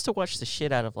one. I used to watch the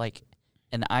shit out of like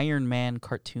an Iron Man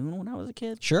cartoon when I was a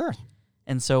kid. Sure.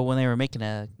 And so when they were making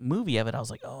a movie of it, I was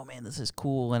like, oh man, this is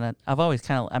cool. And I've always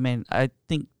kind of, I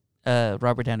think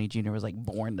Robert Downey Jr. was like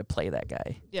born to play that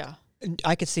guy. yeah.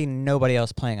 I could see nobody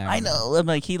else playing Iron I Man. know. I'm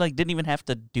like, he like didn't even have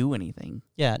to do anything.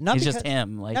 Yeah, not He's because, just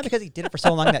him. Like, not because he did it for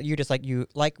so long that you just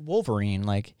like Wolverine.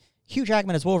 Like Hugh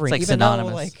Jackman is Wolverine, It's like even though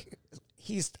synonymous. like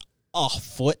he's a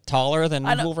foot taller than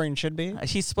I know. Wolverine should be.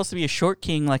 he's supposed to be a short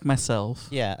king like myself.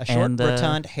 Yeah, a short, And,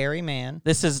 rotund, hairy man.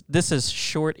 This is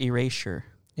short erasure.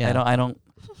 Yeah. I don't.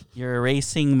 You're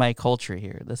erasing my culture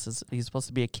here. He's supposed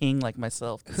to be a king like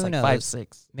myself. It's Who like knows?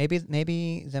 5'6". Maybe the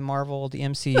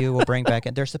MCU will bring back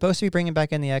in. They're supposed to be bringing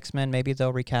back in the X-Men. Maybe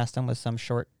they'll recast them with some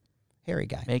short, hairy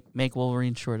guy. Make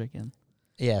Wolverine short again.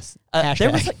 Yes. There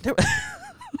Hashtag. was like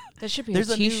That should be there's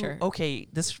a a new T-shirt.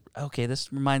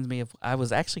 This reminds me of I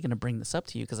was actually going to bring this up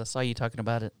to you because I saw you talking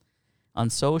about it on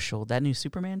social, that new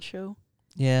Superman show,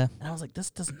 Yeah. and I was like,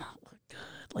 this does not look good.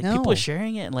 Like No. people are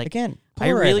sharing it, and like Again, I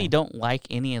really polarizing. don't like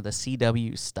any of the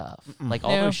CW stuff. Like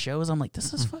all No. those shows, I'm like,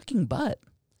 this is fucking butt.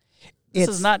 This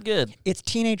It's is not good. It's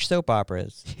teenage soap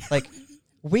operas. Like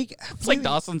It's like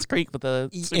Dawson's Creek with the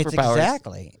It's superpowers.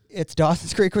 exactly. It's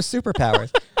Dawson's Creek with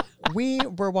superpowers. We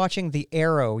were watching The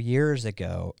Arrow years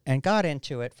ago and got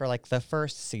into it for like the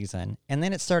first season, and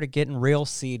then it started getting real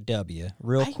CW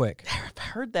real quick. I've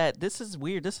heard that. This is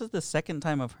weird. This is the second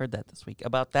time I've heard that this week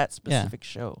about that specific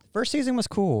show. First season was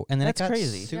cool, and then That's it got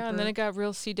crazy. Super, Yeah, and then it got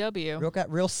real CW.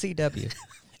 got real CW,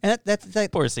 and that's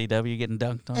like. Poor CW getting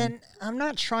dunked on. And I'm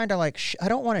not trying to like. I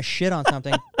don't want to shit on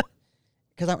something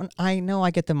because I know I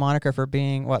get the moniker for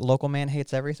being what local man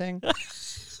hates everything,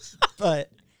 but.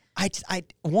 I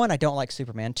don't like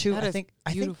Superman. Two, That I is think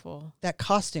beautiful. that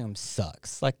costume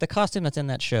sucks. Like the costume that's in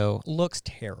that show looks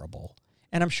terrible.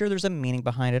 And I'm sure there's a meaning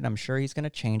behind it. I'm sure he's going to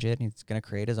change it. And he's going to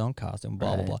create his own costume, blah,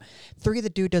 Right. blah, blah. 3, the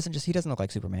dude he doesn't look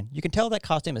like Superman. You can tell that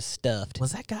costume is stuffed.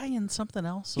 Was that guy in something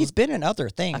else? He's been in other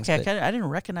things. okay. but I didn't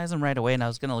recognize him right away, and I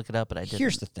was gonna look it up, but I didn't.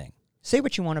 here's the thing. Say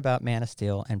what you want about Man of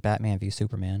Steel and Batman v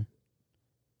Superman.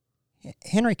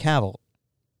 Henry Cavill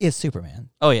is Superman.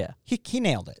 Oh yeah, He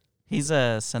nailed it. he's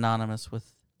synonymous with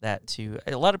that too.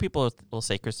 A lot of people will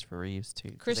say Christopher Reeves too.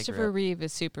 'cause they grew Christopher up- Reeve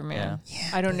is Superman. Yeah,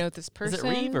 I don't know this Is person. it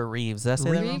Reeve or Reeves? That's it.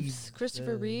 Reeves.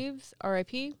 Christopher Reeves.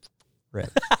 R.I.P.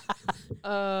 Rip.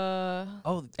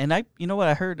 Oh, and you know what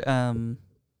I heard?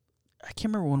 I can't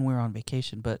remember when we were on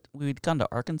vacation, but we'd gone to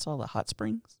Arkansas, the hot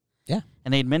springs. Yeah.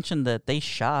 And they'd mentioned that they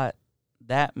shot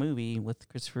that movie with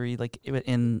Christopher Reeve, like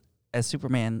as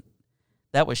Superman.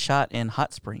 That was shot in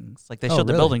Hot Springs. Like they Oh, showed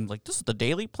the really? building, like this is the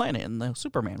Daily Planet in the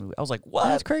Superman movie. I was like, what?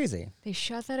 That's crazy. They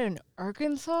shot that in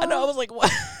Arkansas. I know. I was like,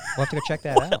 what? We'll have to go check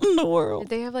that out. in the world? Did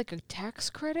they have like a tax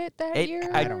credit that year?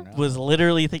 I don't know. Was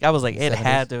literally I was like, it 70s?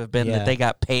 had to have been Yeah. that they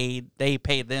got paid. They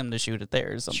paid them to shoot it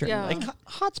there or something. Sure. Yeah. Like,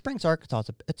 Hot Springs, Arkansas,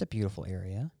 it's a beautiful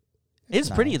area. it's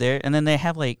nice. pretty there. And then they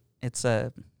have like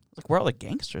like where all the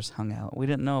gangsters hung out. We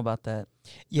didn't know about that.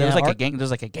 Yeah, There was like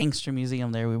there's like a gangster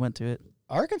museum there. We went to it.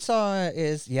 Arkansas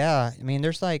is, I mean,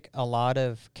 there's like a lot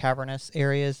of cavernous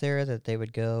areas there that they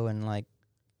would go and like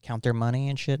count their money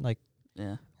and shit. Like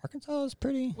Yeah. Arkansas is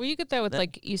pretty. Well, you get that with That-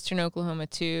 like Eastern Oklahoma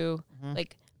too. Mhm.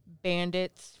 Like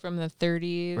bandits from the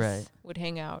 30s Right. would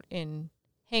hang out in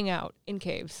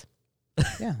caves.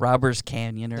 Yeah. Robbers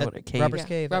Canyon or That- what a cave. Robbers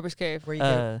Cave. Robbers Cave. Where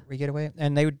Uh, you get away,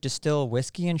 and they would distill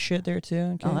whiskey and shit there too.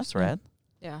 in Oh, caves. that's rad.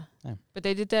 Yeah. Yeah. But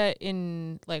they did that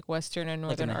in like western and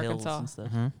Like in northern the hills Arkansas. and stuff.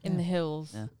 Mhm. In the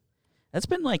hills. Yeah. That's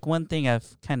been like one thing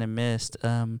I've kind of missed.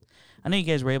 I know you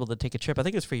guys were able to take a trip. I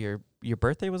think it was for your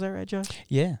birthday. Was that right, Josh?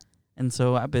 Yeah. And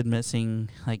so I've been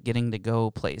missing like getting to go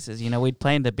places. You know, we'd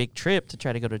planned a big trip to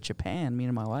try to go to Japan, me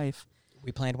and my wife.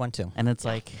 We planned one too. And it's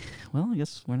like, well, I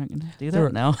guess we're not going to do They were-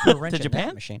 that now. We're To wrenching that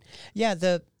Japan? machine. Yeah,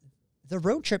 the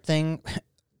road trip thing.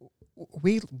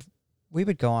 We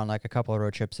would go on like a couple of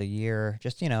road trips a year,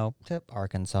 just to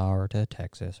Arkansas or to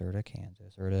Texas or to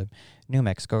Kansas or to New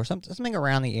Mexico or something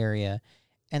around the area,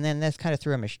 and then this kind of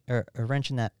threw a wrench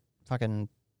in that fucking.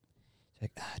 It's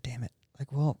like, damn it!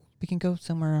 Like, well, we can go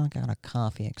somewhere like on a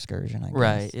coffee excursion, I guess.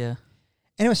 Right, yeah.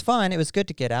 And it was fun. It was good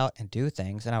to get out and do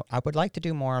things, and I would like to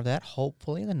do more of that.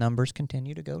 Hopefully, the numbers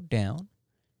continue to go down,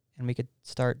 and we could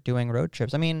start doing road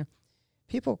trips. I mean,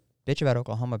 people bitch about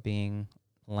Oklahoma being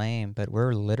lame, but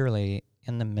we're literally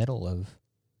in the middle of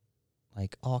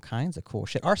like all kinds of cool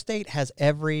shit. Our state has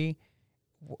every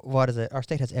what is it? Our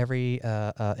state has every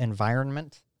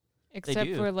environment. Except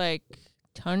do. for like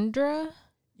tundra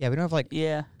Yeah, we don't have like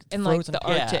Yeah, and like frozen the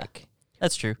Yeah. Arctic.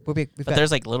 that's true. we've But got,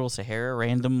 there's like little Sahara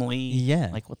randomly. yeah,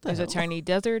 Like, what the There's a hell? tiny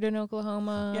desert in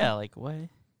Oklahoma. Yeah, like, why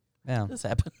yeah. did this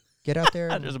happen? Get out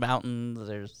there. There's mountains.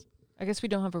 There's. I guess we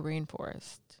don't have a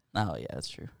rainforest. Oh, yeah, that's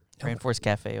true. No, Rainforest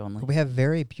Cafe only. we have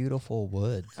very beautiful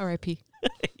woods. R.I.P.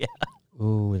 Yeah.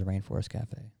 Ooh, the Rainforest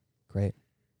Cafe. Great.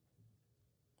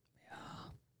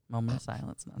 Moment of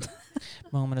silence. No.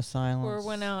 Moment of silence. Pour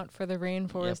one out for the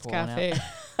Rainforest pour one out. Cafe.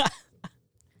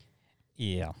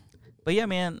 Yeah. But yeah,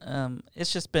 man,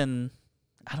 it's just been,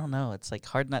 I don't know. It's like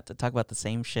hard not to talk about the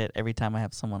same shit every time I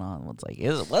have someone on. It's like,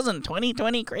 it wasn't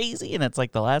 2020 crazy? And it's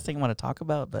like the last thing I want to talk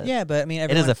about, but Yeah, but I mean, it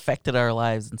everyone, has affected our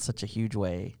lives in such a huge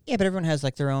way. yeah, but everyone has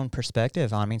like their own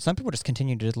perspective on. I mean, some people just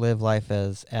continue to live life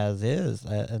as is,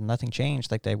 and nothing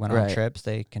changed. Like they went on Right. trips,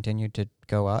 they continued to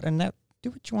go out, and that do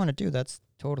what you want to do. That's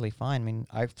totally fine. I mean,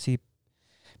 I see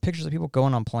pictures of people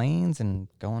going on planes and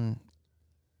going.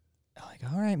 Like,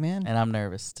 all right, man. And I'm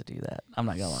nervous to do that. I'm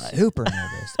not going to lie. Super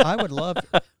nervous. I would love.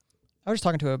 I was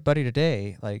talking to a buddy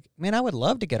today. Like, man, I would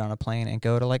love to get on a plane and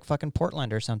go to like fucking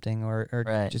Portland or something, or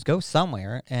Right. just go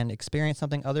somewhere and experience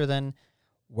something other than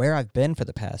where I've been for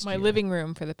the past. My year. living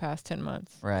room for the past 10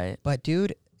 months. Right. But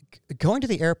dude, going to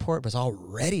the airport was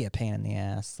already a pain in the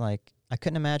ass. Like, I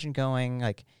couldn't imagine going,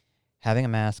 like, having a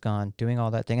mask on, doing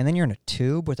all that thing, and then you're in a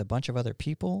tube with a bunch of other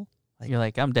people. You're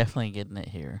like, I'm definitely getting it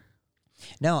here.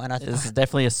 No, and I This is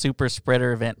definitely a super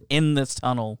spreader event in this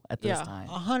tunnel at this Yeah. time.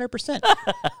 100%.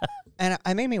 And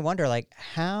it made me wonder, like,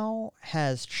 how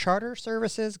has charter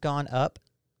services gone up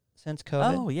since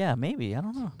COVID? Oh, yeah, maybe. I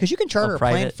don't know. Because you can charter a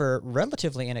plane private. for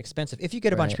relatively inexpensive. If you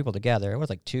get a bunch of Right. people together, it was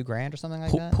like $2,000 or something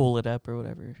like that. Pull it up or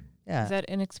whatever. Yeah. Is that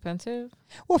inexpensive?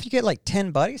 Well, if you get like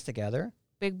 10 buddies together,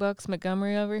 Big Bucks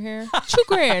Montgomery over here.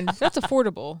 $2,000. That's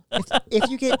affordable. if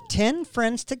you get 10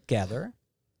 friends together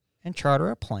and charter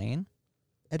a plane,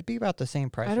 it'd be about the same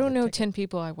price. I as don't a know ticket. 10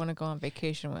 people I want to go on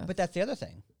vacation with. But that's the other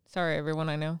thing. Sorry, everyone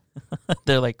I know.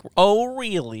 They're like, oh,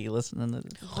 really? Listening to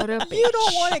this. What up? You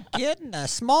don't want to get in a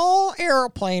small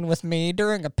airplane with me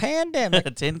during a pandemic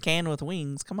A tin can with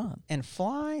wings. Come on. and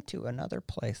fly to another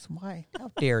place. Why?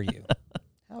 How dare you?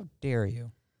 How dare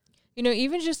you? You know,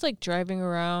 even just like driving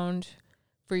around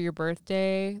for your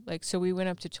birthday, like, so we went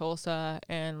up to Tulsa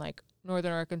and like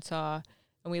northern Arkansas,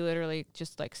 and we literally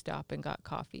just like stopped and got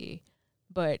coffee.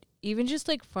 But even just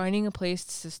like finding a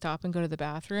place to stop and go to the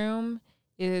bathroom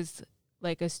is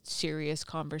like a serious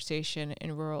conversation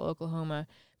in rural Oklahoma,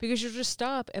 because you'll just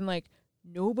stop and like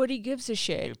nobody gives a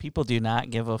shit. Dude, people do not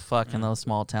give a fuck in those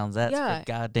small towns. That's for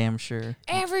goddamn sure.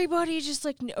 Everybody just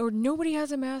like, or nobody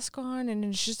has a mask on, and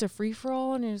it's just a free for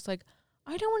all. And it's like,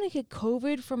 I don't want to get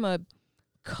COVID from a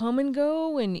come and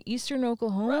go in eastern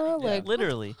Oklahoma. Right, like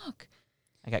literally, fuck?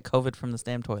 I got COVID from this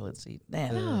damn toilet seat.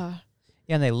 Damn. Yeah.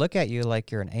 Yeah, and they look at you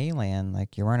like you're an alien,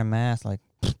 like you're wearing a mask. Like,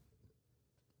 would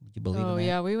you believe in that?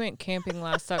 Yeah, we went camping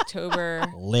last October.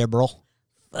 Liberal.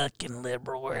 Fucking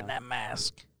liberal wearing that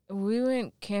mask. We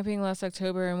went camping last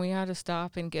October, and we had to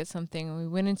stop and get something. And we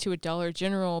went into a Dollar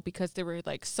General because there were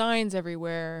like signs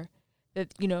everywhere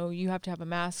that, you know, you have to have a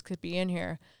mask to be in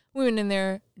here. We went in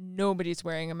there, nobody's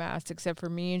wearing a mask except for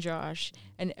me and Josh.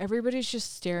 And everybody's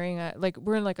just staring at, like,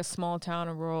 we're in like a small town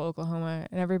in rural Oklahoma,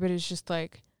 and everybody's just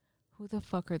like, who the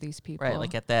fuck are these people? Right,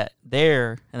 like at that,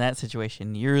 there, in that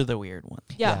situation, you're the weird one.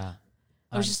 Yeah.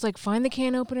 I was just like, find the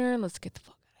can opener and let's get the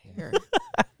fuck out of here.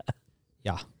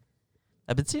 Yeah.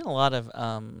 I've been seeing a lot of,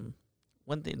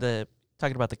 one thing,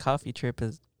 talking about the coffee trip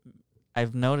is,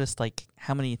 I've noticed, like,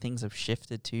 how many things have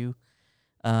shifted to,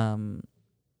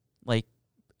 like,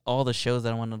 all the shows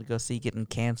that I wanted to go see getting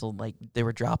canceled, like, they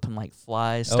were dropping like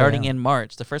flies starting in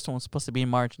March. The first one was supposed to be in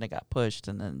March, and it got pushed,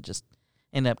 and then just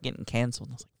ended up getting canceled.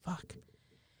 And I was like, fuck.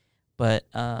 But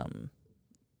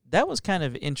that was kind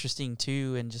of interesting,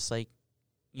 too, and just, like,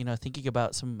 you know, thinking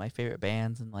about some of my favorite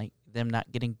bands and, like, them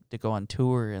not getting to go on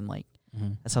tour, and, like,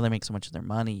 that's how they make so much of their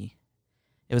money.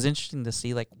 It was interesting to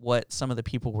see, like, what some of the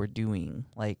people were doing.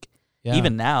 Like,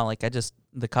 even now, like,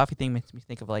 the coffee thing makes me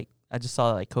think of, like, I just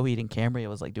saw, like, Coheed and Cambria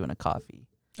was, like, doing a coffee.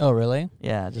 Oh, really?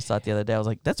 Yeah, I just saw it the other day. I was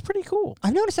like, that's pretty cool.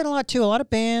 I've noticed that a lot, too. A lot of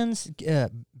bands,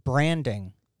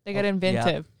 branding. They got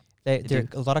inventive. There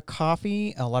a lot of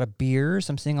coffee, a lot of beers.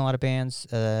 I'm seeing a lot of bands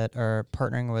that are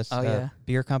partnering with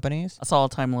beer companies. I saw All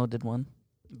Time Low did one.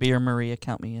 Beer Maria,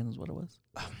 count me in is what it was.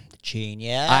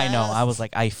 Genius. I know. I was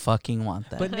like, I fucking want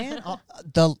that. But, man,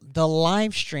 the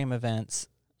live stream events.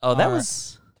 Oh, that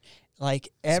was... Like,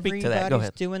 Speak to that. Go everybody's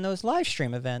ahead. doing those live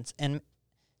stream events, and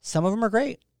some of them are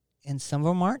great, and some of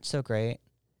them aren't so great.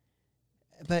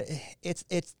 But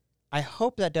it's. I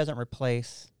hope that doesn't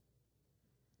replace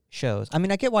shows. I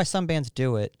mean, I get why some bands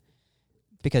do it,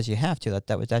 because you have to.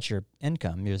 That's your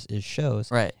income is shows,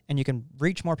 right? And you can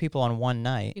reach more people on one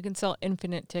night. You can sell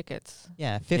infinite tickets.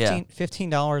 Yeah,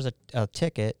 $15 a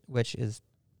ticket, which is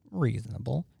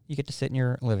reasonable. You get to sit in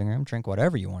your living room, drink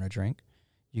whatever you want to drink.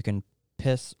 You can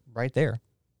piss right there.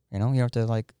 You know, you don't have to,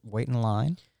 like, wait in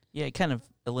line. Yeah, it kind of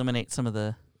eliminates some of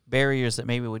the barriers that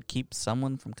maybe would keep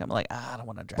someone from coming, like, I don't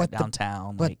want to drive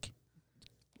downtown.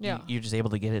 You're just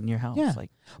able to get it in your house. Yeah. Like,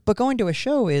 but going to a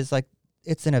show is, like,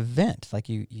 it's an event. Like,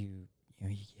 you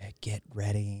get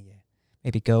ready, you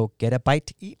maybe go get a bite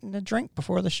to eat and a drink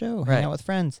before the show, hang out with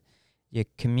friends. You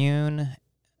commune,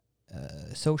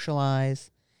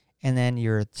 socialize, and then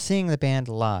you're seeing the band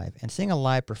live. And seeing a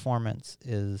live performance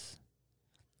is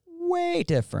way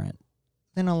different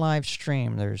than a live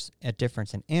stream. There's a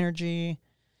difference in energy.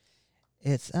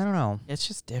 It's, I don't know. it's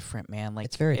just different, man. Like,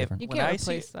 It's very different. You when can't I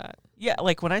see replace that. Yeah,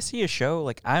 like, when I see a show,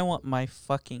 like, I want my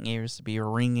fucking ears to be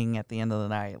ringing at the end of the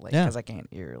night, like, because I can't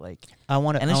hear, like, I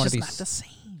want to. and I it's want just to be. not the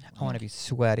same. I want to be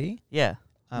sweaty. Yeah,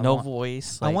 I no want-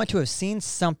 voice. I want to have seen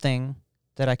something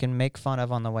that I can make fun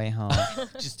of on the way home.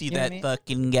 just see You know what that I mean?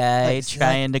 fucking guy Like,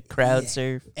 trying to crowd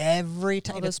surf. Every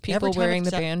time. All those people wearing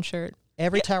the band shirt.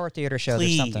 Every Yeah, Tower Theater show,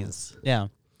 there's something. Please. Yeah.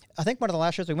 I think one of the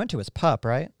last shows we went to was Pup,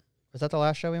 right? Was that the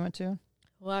last show we went to?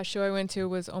 The last show I went to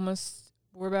was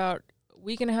we're about a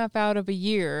week and a half out of a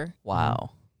year,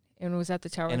 Wow. and it was at the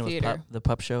Tower And it was Theater. the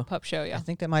pup show. Pup show, yeah. I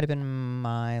think that might have been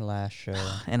my last show.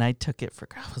 And I took it for,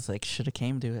 I was like, should have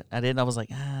came to it. I didn't. I was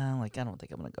like, I don't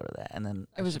think I'm going to go to that. And then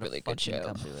It I was a should've really good fucking show.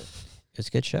 come to it. It was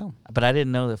a good show. But I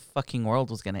didn't know the fucking world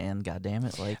was going to end. God damn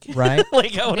it. Like, Right?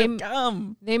 like I would have They-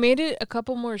 come. They made it a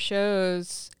couple more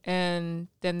shows, and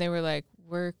then they were like,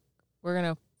 we're going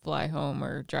to fly home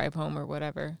or drive home or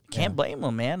whatever. Can't blame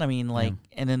them, man. I mean, like,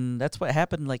 and then that's what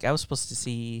happened. Like, I was supposed to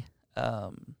see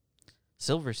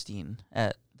Silverstein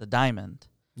at the Diamond.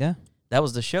 Yeah. That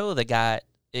was the show that got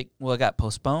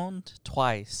postponed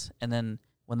twice. And then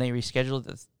when they rescheduled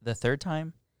it the third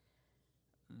time,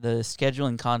 the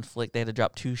scheduling conflict, they had to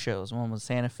drop two shows. One was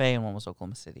Santa Fe and one was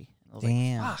Oklahoma City. I was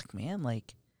Damn. like, fuck, man.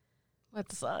 Like,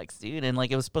 what sucks, dude? And,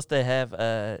 like, it was supposed to have,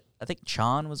 I think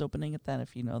Chon was opening at that,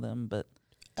 if you know them, but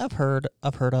I've heard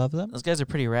of them. those guys are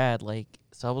pretty rad. Like,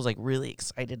 so I was, like, really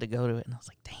excited to go to it, and I was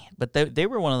like, damn. But they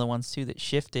were one of the ones too that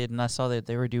shifted, and I saw that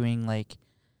they were doing, like,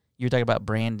 you were talking about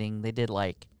branding. They did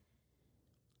like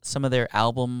some of their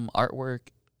album artwork.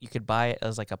 You could buy it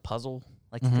as like a puzzle,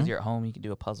 like because you're at home, you can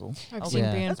do a puzzle. I've I was seen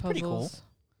like, band that's pretty cool. puzzles.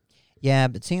 Yeah,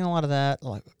 but seeing a lot of that,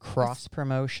 like cross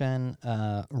promotion,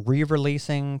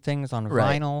 re-releasing things on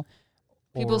Right. vinyl.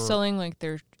 People or- selling like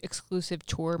their exclusive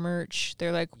tour merch.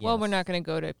 They're like, well, we're Yes. not going to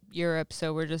go to Europe,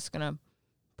 so we're just going to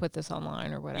put this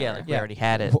online or whatever. Yeah, like we Yeah. already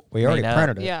had it. We already made up.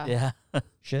 printed it. Yeah. Yeah.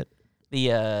 Shit.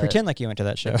 The Pretend like you went to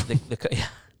that show.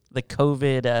 the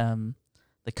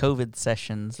COVID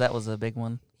sessions, that was a big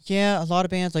one. Yeah, a lot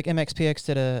of bands like MXPX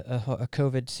did a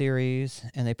COVID series,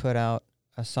 and they put out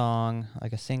a song,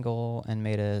 like a single, and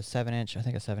made a 7-inch, I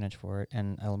think a 7-inch for it,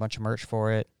 and a bunch of merch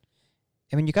for it.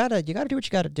 I mean, you gotta do what you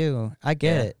gotta do. I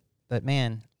get Yeah. it, but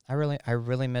man, I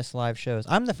really miss live shows.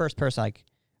 I'm the first person like,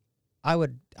 I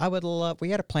would love. We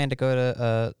had a plan to go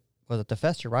to was it the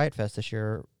Fest or Riot Fest this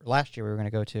year? Last year we were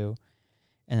gonna go to,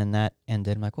 and then that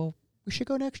ended. I'm like, well, we should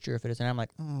go next year if it is, and I'm like,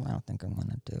 I don't think I'm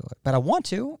gonna do it, but I want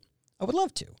to. I would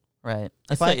love to. Right.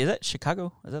 If Is that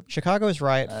Chicago? Is that Chicago's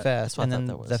Riot that's Fest, what I and thought then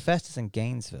that was. the fest is in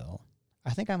Gainesville.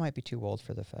 I think I might be too old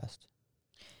for the fest,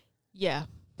 Yeah.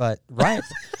 but Riot,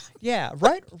 yeah,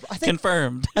 right. I think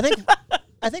confirmed?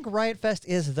 I think Riot Fest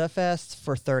is the fest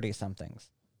for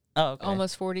 30-somethings. Oh, okay.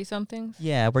 Almost 40 somethings.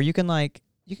 Yeah, where you can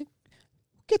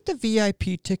get the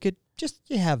VIP ticket. Just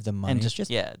you have the money. And just just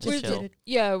just chill.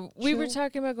 Yeah, we were Chill.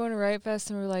 talking about going to Riot Fest,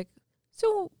 and we are like,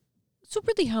 so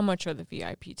really, how much are the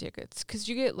VIP tickets? Because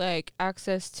you get like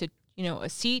access to a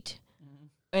seat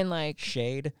and like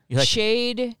shade. You're like,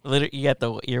 shade literally, you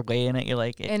got you're weighing it. You're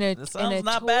like, and a this and sounds a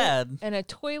not toi- bad. and a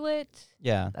toilet,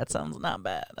 Yeah, That sounds not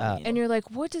bad. and you're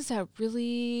like, what does that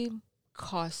really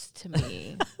cost to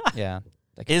me? yeah.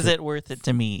 Like is food- it worth it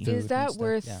to me? Food Is and that stuff,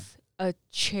 worth yeah. a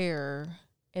chair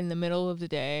in the middle of the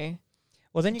day?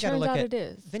 Well, then you got to Turns look out at. it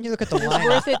is. Then you look at the It's lineup.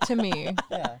 worth it to me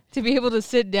Yeah. to be able to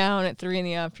sit down at 3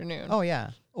 p.m. Oh yeah.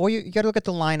 Well, you got to look at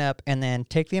the lineup and then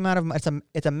take the amount of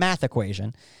it's a math equation.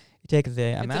 You take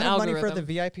the amount of money for the algorithm.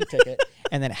 VIP ticket,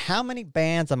 and then how many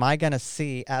bands am I gonna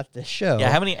see at the show?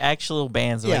 Yeah, how many actual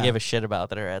bands do I Yeah. give a shit about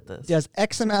that are at this? Does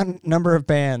X amount number of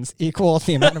bands equal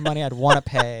the amount of money I'd want to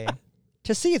pay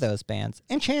to see those bands?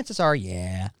 And chances are,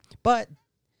 yeah. But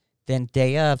then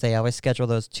day of, they always schedule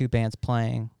those two bands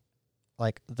playing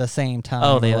like the same time.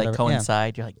 Oh, or they like whatever. Yeah.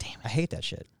 coincide. You're like, damn I hate that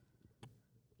shit.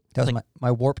 That was Like-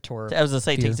 my Warp Tour. it. I was gonna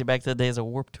say, it View. takes you back to the days of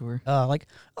Warped Tour.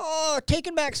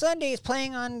 Taking Back Sunday is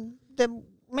playing on the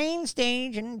main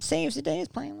stage, and Saves the Day is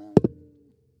playing. What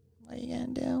are you gonna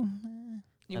do?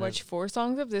 You That watch 4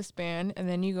 songs of this band, and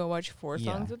then you go watch 4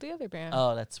 Yeah. songs of the other band.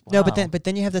 Oh, that's No, wow. but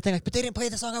then you have the thing like, but they didn't play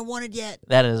the song I wanted yet.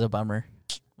 that is a bummer.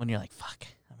 When you're like, fuck,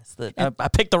 I missed And- I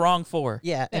picked the wrong 4.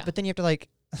 Yeah, Yeah. but then you have to like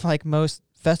most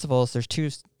festivals, there's two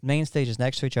main stages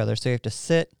next to each other, so you have to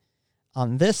sit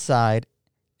on this side,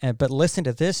 but listen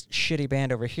to this shitty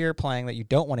band over here playing that you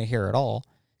don't want to hear at all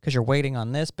because you're waiting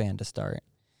on this band to start.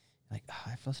 Like,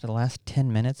 I've listened to the last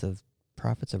 10 minutes of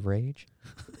Prophets of Rage.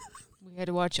 We had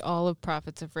to watch all of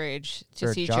Prophets of Rage to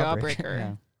Or see Jawbreaker,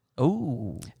 Jawbreaker. yeah.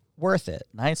 Ooh, Worth it.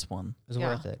 nice one. It was Yeah.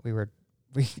 worth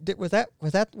it. Was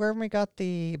that where we got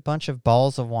the bunch of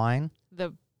balls of wine?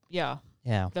 The Yeah.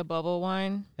 bubble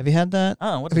wine. Have you had that?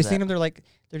 Oh, what Have you is seen that? them?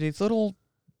 They're these little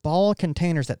ball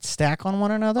containers that stack on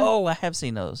one another. Oh, I have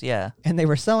seen those. Yeah. And they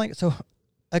were selling. So,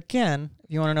 again,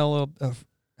 if you want to know a little of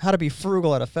how to be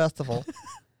frugal at a festival,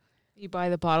 You buy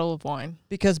the bottle of wine.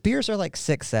 because beers are like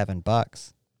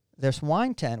 $6-7. This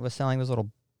wine tent was selling those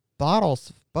little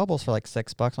bubbles for like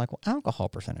 $6. I'm like, well, alcohol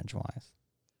percentage wise,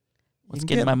 Let's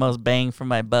get my most bang for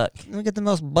my buck. we get the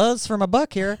most buzz from a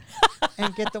buck here,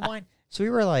 and get the wine. So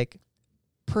we were like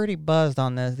pretty buzzed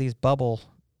on these bubble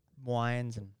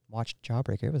wines and watched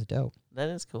Jawbreaker. It was dope. That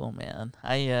is cool, man.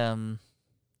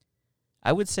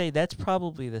 I would say that's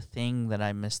probably the thing that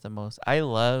I miss the most. I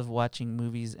love watching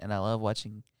movies and I love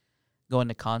going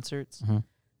to concerts.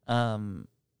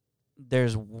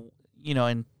 There's,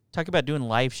 and talk about doing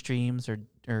live streams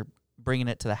or bringing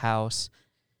it to the house.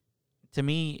 To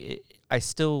me, I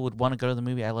still would want to go to the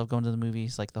movie. I love going to the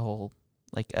movies, like the whole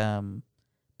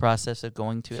process of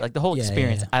going to it, like the whole Yeah,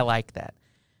 experience. yeah. I like that,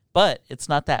 but it's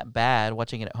not that bad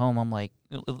watching it at home. I'm like,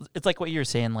 it's like what you were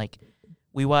saying. Like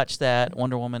we watched that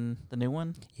Wonder Woman, the new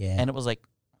one, Yeah. and it was like,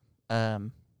 my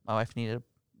wife needed to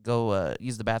go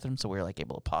use the bathroom, so we were like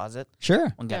able to pause it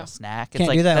Sure. and get Yeah. a snack. It's Can't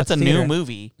like do that that's a with new theater.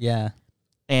 movie, Yeah.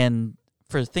 and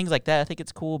for things like that, I think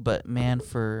it's cool. But man,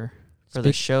 for the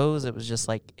Speak- shows, it was just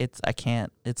like it's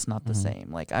not the Mhm.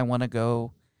 same. Like I want to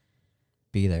go,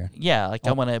 Be there. yeah, like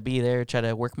I Oh. want to be there, try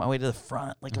to work my way to the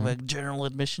front, like of a general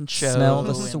admission show. Smell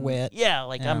the and- sweat. Yeah,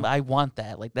 like Yeah. I want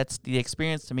that. Like that's the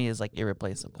experience to me is like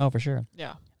irreplaceable. Oh, for sure.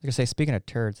 Yeah. gonna say, speaking of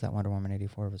turds, that Wonder Woman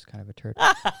 84 was kind of a turd.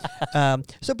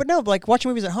 But no, like watching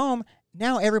movies at home,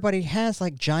 now everybody has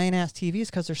like giant ass TVs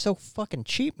because they're so fucking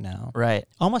cheap now. Right.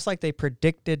 Almost like they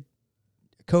predicted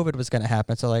COVID was gonna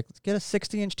happen. So like, let's get a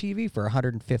 60-inch TV for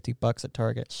 $150 at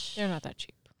Target. They're not that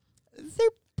cheap. They're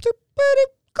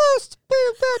pretty close to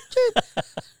being that cheap.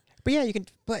 But yeah, you can.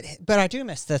 But I do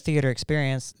miss the theater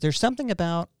experience. There's something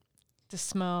about The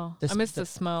smell. This- I miss the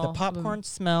smell. the popcorn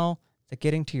smell, the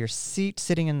getting to your seat,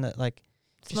 sitting in the like.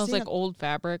 It smells like old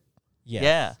fabric. Yes.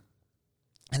 Yeah.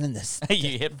 And then this,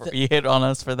 you hit on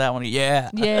us for that one. Yeah.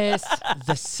 Yes.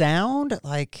 the sound,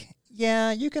 like,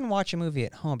 yeah, you can watch a movie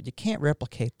at home, but you can't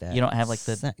replicate that. You don't have like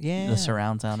the the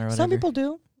surround sound or whatever. Some people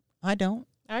do. I don't,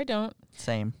 I don't.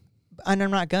 Same. and I'm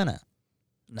not gonna.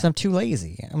 No. So I'm too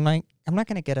lazy. I'm not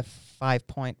gonna get a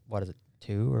 5.2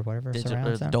 or whatever surround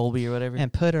Or sound Dolby or whatever.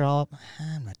 and put it all.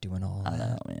 I'm not doing all I of don't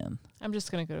that. know, man. I'm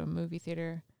just gonna go to a movie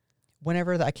theater.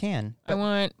 Whenever I can. I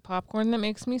want popcorn that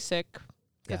makes me sick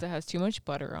because Yeah. it has too much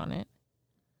butter on it.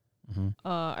 Mm-hmm.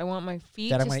 I want my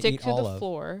feet That I'm to gonna stick eat to all the of.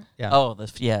 floor. Yeah. Oh,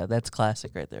 that's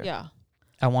classic right there. Yeah.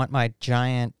 I want my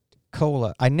giant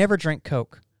cola. I never drink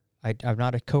Coke. I'm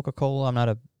not a Coca-Cola. I'm not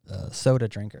a soda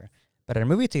drinker. But at a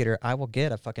movie theater, I will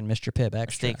get a fucking Mr. Pibb That's the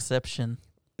extra. exception.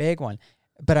 Big one.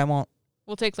 But I won't.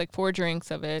 We'll take like 4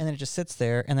 drinks of it. And then it just sits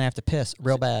there, and then I have to piss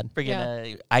real bad.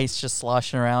 Friggin' ice just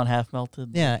sloshing around, half melted.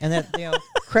 Yeah, and then,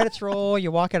 credits roll,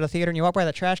 you walk out of the theater, and you walk by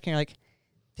the trash can, you're like,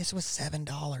 this was $7.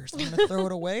 I'm going to throw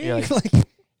it away? You're like,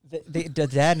 the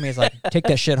dad in me is like, take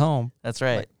that shit home. That's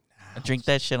right. Like, Drink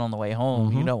that shit on the way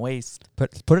home. You Mhm. don't waste.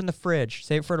 Put it in the fridge.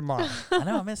 Save it for tomorrow. I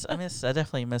know. I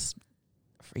definitely miss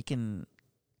freaking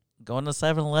going to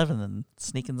 7-Eleven and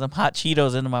sneaking some hot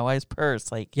Cheetos into my wife's purse.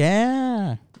 Like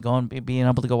Yeah. being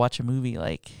able to go watch a movie.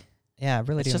 Like Yeah, I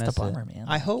really it's do just miss a bummer, it. man.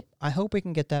 I hope we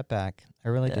can get that back. I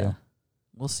really do.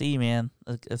 We'll see, man.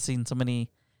 I've seen so many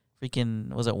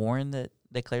freaking. Was it Warren that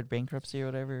declared bankruptcy or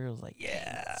whatever? It was like,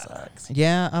 yeah, sucks.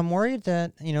 Yeah, I'm worried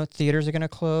that, theaters are going to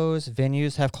close,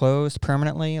 venues have closed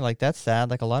permanently. Like, that's sad.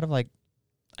 Like, a lot of, like,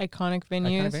 Iconic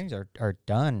venues. iconic venues are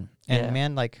done. And, Yeah.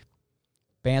 man, like,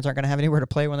 bands aren't going to have anywhere to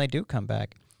play when they do come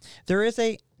back. There is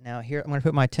now here, I'm going to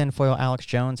put my tinfoil Alex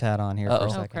Jones hat on here for a Uh-oh.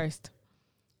 second. Oh, Christ.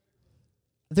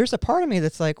 There's a part of me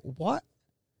that's like, what?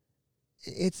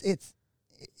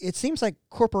 It seems like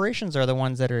corporations are the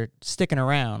ones that are sticking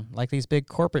around. Like, these big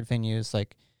corporate venues,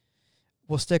 like,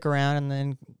 will stick around, and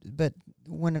then, but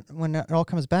when it all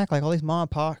comes back, like, all these mom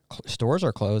and pop stores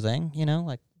are closing.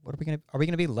 Like, what are we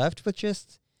gonna be left with?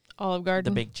 Just Olive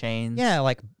Garden. The big chains. yeah,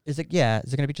 like, is it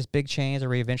gonna be just big chains? Are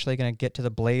we eventually gonna get to the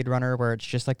Blade Runner where it's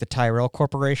just like the Tyrell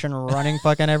Corporation running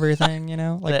fucking everything?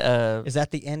 Like, The, is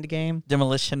that the end game?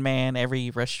 Demolition Man.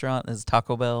 Every restaurant is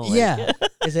Taco Bell. Like, Yeah.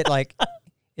 Is it like?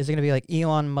 Is it gonna be like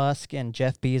Elon Musk and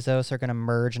Jeff Bezos are gonna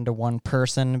merge into one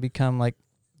person and become like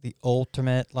the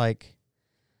ultimate like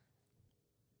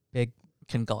big?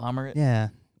 conglomerate. Yeah.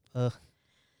 Ugh.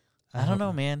 I don't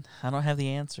know, man. I don't have the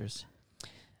answers.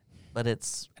 But It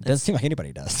doesn't seem like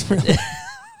anybody does. Really.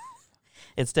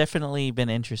 it's definitely been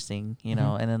interesting, Mm-hmm.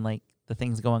 and then like the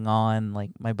things going on,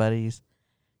 like my buddies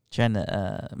trying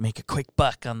to make a quick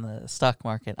buck on the stock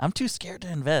market. I'm too scared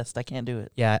to invest. I can't do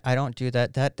it. Yeah, I don't do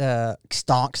that. That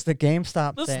stonks the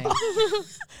GameStop The thing.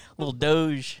 Little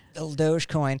Doge. Little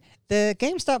Dogecoin. The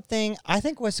GameStop thing, I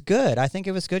think, was good. I think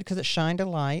it was good because it shined a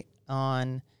light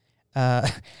on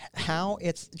how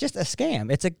it's just a scam.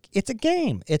 It's a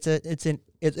game.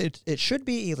 It should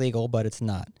be illegal, but it's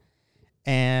not.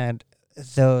 And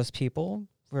those people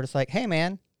were just like, "Hey,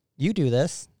 man, you do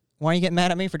this. Why don't you get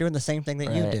mad at me for doing the same thing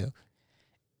that you Right. do?"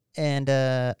 And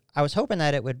I was hoping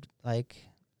that it would like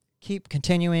keep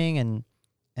continuing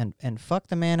and fuck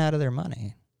the man out of their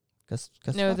money. Cause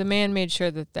No, the man made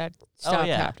sure that stopped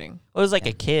yeah. happening. It was like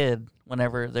Yeah. a kid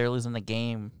whenever they're losing the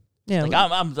game. yeah, Like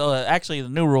I'm actually the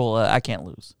new rule. I can't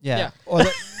lose. yeah, Yeah. Or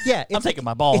yeah. I'm It's, taking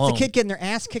my ball it's home. the kid getting their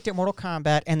ass kicked at Mortal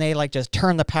Kombat, and they like just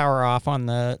turn the power off on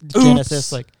the Oops.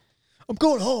 Genesis. Like, I'm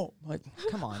going home. Like,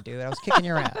 come on, dude, I was kicking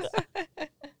your ass.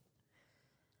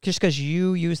 Just because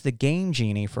you use the Game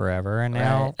Genie forever, and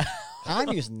now Right. I'm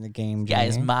using the Game Genie.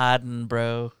 Guys modding,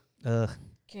 bro. Ugh.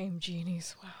 Game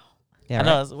genies. Wow. Yeah, I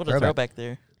know. right? What a throwback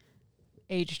there.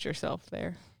 Aged yourself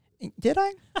there. Did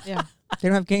I? Yeah. They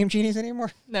don't have Game Genies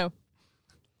anymore. No.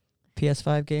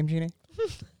 PS5 Game Genie.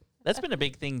 That's been a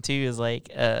big thing too. Is like,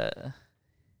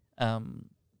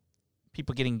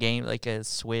 people getting game like a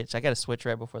Switch. I got a Switch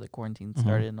right before the quarantine Mhm.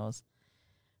 started, and I was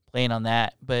playing on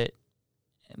that. But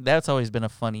that's always been a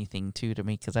funny thing too to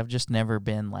me because I've just never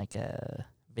been like a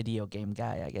video game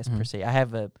guy. I guess per Mhm. se. I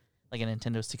have a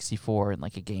Nintendo 64 and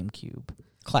like a GameCube,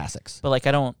 Classics. but like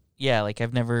I don't. Yeah, like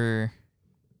I've never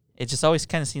it just always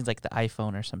kind of seems like the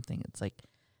iPhone or something. It's like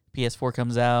PS4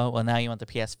 comes out, well now you want the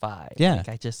PS5. Yeah. Like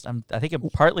I think I'm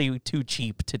partly too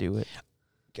cheap to do it.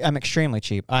 I'm extremely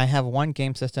cheap. I have one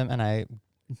game system, and I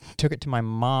took it to my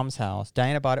mom's house.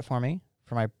 Diana bought it for me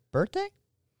for my birthday.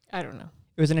 I don't know.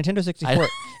 It was a Nintendo 64.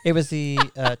 It was the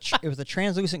it was a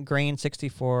translucent green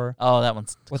 64 Oh, that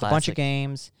one's with classic. a bunch of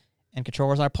games and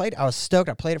controllers. And I was stoked.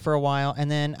 I played it for a while, and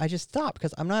then I just stopped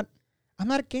because I'm not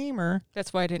a gamer.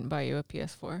 That's why I didn't buy you a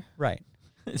PS4. Right.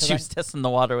 She was testing the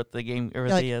water with the game or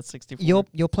with Like, the 64.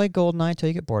 You'll play GoldenEye until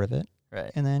you get bored of it. right.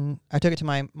 And then I took it to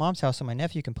my mom's house so my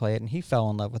nephew can play it, and he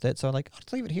fell in love with it. So I'm like, I'll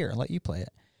just leave it here and let you play it.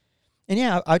 And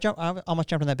yeah, I almost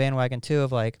jumped on that bandwagon too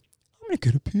of like, I'm gonna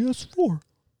get a PS4,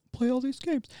 play all these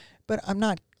games, but I'm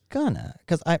not gonna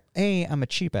because I'm a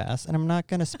cheap ass, and I'm not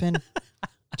gonna spend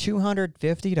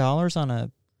 $250 on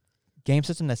a game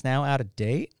system that's now out of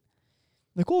date.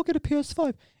 Like, oh, I'll get a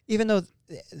PS5, even though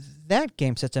that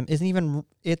game system isn't even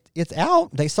it's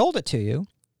out. They sold it to you,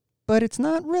 but it's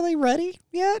not really ready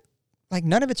yet. Like,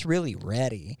 none of it's really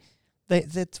ready.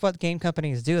 That's what game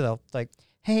companies do. They'll like,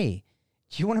 hey,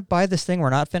 do you want to buy this thing we're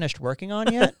not finished working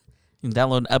on yet? You can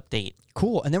download an update.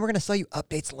 Cool. And then we're going to sell you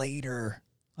updates later.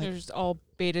 Like, They're just all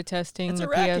beta testing It's the a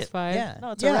racket. PS5. yeah.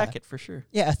 No, it's yeah. a racket for sure.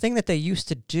 Yeah, a thing that they used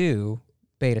to do,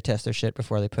 beta test their shit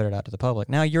before they put it out to the public.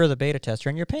 Now you're the beta tester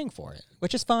and you're paying for it,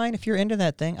 which is fine if you're into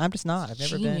that thing. I'm just not. I've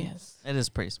never been. Genius. It is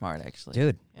pretty smart, actually.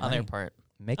 Dude. Yeah. On their I- part.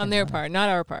 making On their money. part, not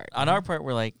our part. On our part,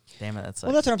 we're like, damn it, that's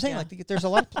Well, that's what I'm saying. Yeah. Like, there's a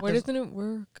lot of Why there's doesn't it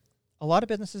work? a lot of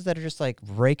businesses that are just like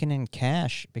raking in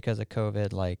cash because of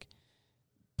COVID, like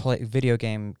video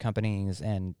game companies,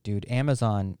 and dude,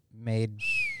 Amazon made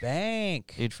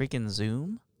bank. Dude, freaking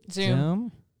Zoom.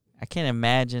 Zoom. I can't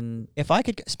imagine. If I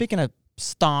could, speaking of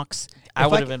stocks, I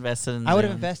if would have invested in I would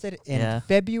have Zoom. invested in Yeah.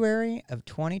 February of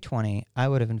 2020. I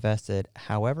would have invested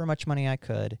however much money I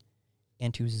could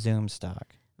into Zoom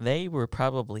stock. They were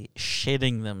probably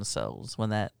shitting themselves when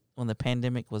the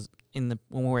pandemic was when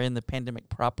we were in the pandemic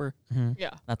proper. Mm-hmm.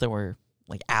 Yeah. Not that we're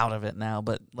like out of it now,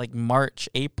 but like March,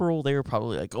 April, they were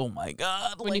probably like, oh my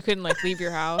God. When you like, couldn't like leave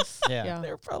your house. Yeah. they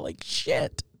were probably like,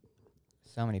 shit.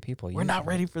 So many people. We're use not it.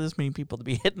 ready for this many people to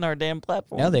be hitting our damn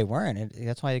platform. No, they weren't.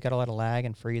 That's why you got a lot of lag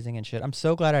and freezing and shit. I'm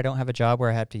so glad I don't have a job where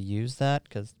I have to use that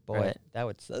because, boy, Right. that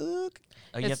would suck.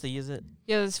 Oh, you have It's- to use it?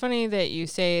 Yeah, it's funny that you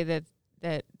say that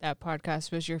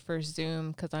podcast was your first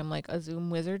Zoom because I'm like a Zoom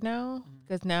wizard now.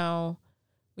 Because now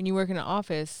when you work in an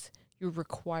office, you're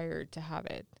required to have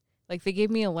it. Like they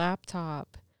gave me a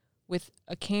laptop with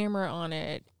a camera on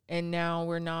it, and now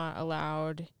we're not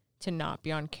allowed to not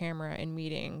be on camera in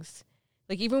meetings.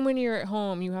 Like even when you're at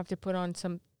home, you have to put on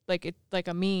some like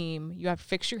a meme. You have to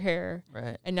fix your hair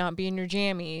Right. and not be in your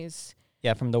jammies.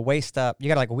 Yeah, from the waist up, you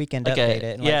got to like weekend Like update it.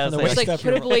 And yeah, from the it's waist like up, put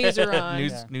a you're- blazer on.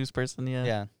 News person, yeah.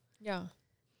 Yeah. Yeah.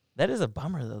 That is a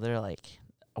bummer, though. They're like,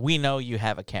 we know you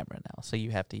have a camera now, so you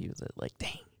have to use it. Like,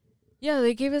 dang. Yeah,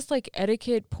 they gave us like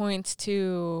etiquette points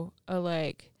to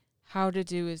like how to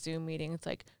do a Zoom meeting. It's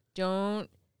like don't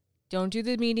do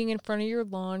the meeting in front of your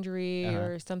laundry Uh-huh.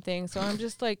 or something. So I'm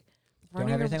just like Don't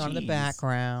running have anything around. on in the Jeez.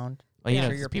 background. Well, you Yeah. know,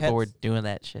 Sure 'cause your people were pets- doing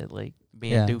that shit, like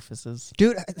being Yeah. doofuses.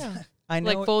 Dude, Yeah. I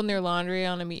know. like folding their laundry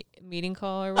on a meeting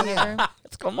call or whatever.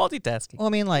 It's called multitasking. Well, I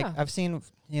mean, like Yeah. I've seen,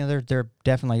 there are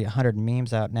definitely 100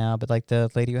 memes out now, but like the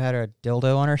lady who had her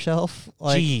dildo on her shelf,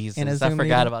 like Jesus, in a I Zoom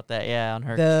forgot meeting. about that. Yeah, on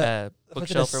her The- was it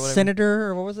bookshelf a or whatever. senator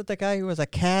or what was it? The guy who was a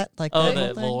cat, like Oh, that the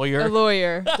whole thing? A lawyer.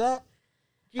 lawyer. That-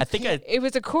 I think I. It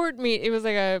was a court meet. It was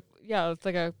like a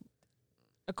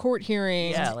court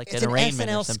hearing. Yeah, like it's an an arraignment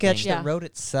or SNL something. sketch Yeah. that wrote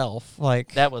itself.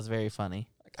 Like, That was very funny.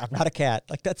 I'm not a cat.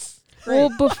 Like that's Well,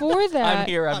 great. before that, I'm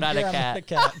here. I'm not here, a I'm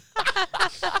cat. not a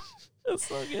cat. That's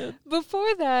so good.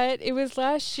 Before that, it was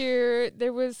last year.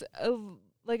 There was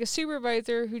a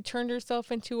supervisor who turned herself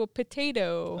into a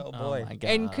potato Oh boy. my God.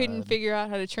 and couldn't figure out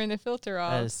how to turn the filter That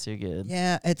off. is too good.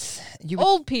 Yeah, it's you. Would,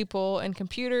 Old people and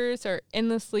computers are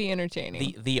endlessly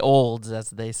entertaining. The olds,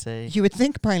 as they say. you would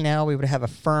think by now we would have a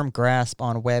firm grasp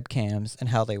on webcams and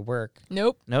how they work.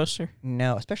 Nope. No, sir.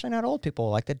 No, especially not old people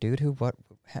like the dude who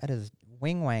had his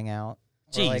wing wang out.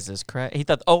 Or, like, Jesus Christ. He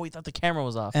thought the camera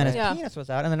was off. and right? his Yeah. penis was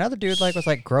out, and another dude was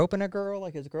like groping a girl,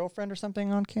 like his girlfriend or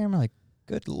something on camera. Like,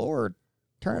 good lord,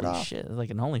 turn it Holy off, shit. It's like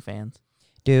an OnlyFans.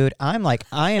 dude. I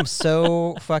am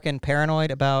so fucking paranoid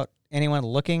about anyone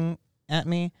looking at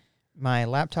me. My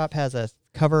laptop has a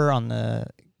cover on the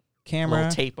camera.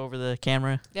 Little tape over the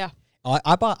camera.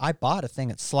 I bought a thing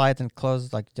that slides and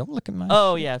closes. Like, don't look at my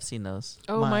Oh, yeah, I've seen those.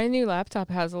 Oh, My- my new laptop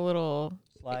has a little.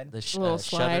 slide. The Little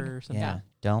slide. shutter or something. Yeah,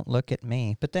 don't look at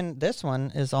me. But then this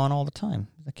one is on all the time.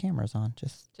 The camera's on.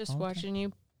 Just Just all the time. watching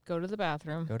you go to the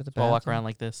bathroom. Go to the So I'll bathroom. walk around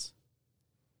like this.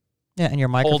 Yeah, and your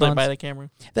Hold microphone. it by the camera.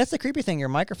 That's the creepy thing. Your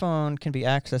microphone can be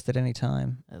accessed at any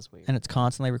time, That's weird. and it's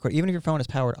constantly recording. Even if your phone is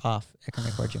powered off, it can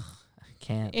record you.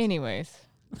 Can't. Anyways.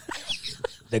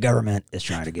 The government is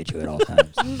trying to get you at all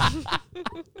times.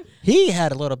 He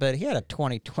had a little bit. He had a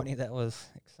 2020 that was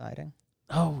exciting.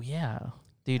 Oh yeah,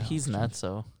 dude, Oh, he's geez. nuts.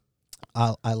 So,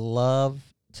 I love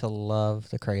to love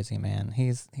the crazy man.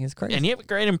 He's crazy. and you have a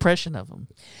great impression of him.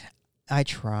 I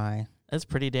try. That's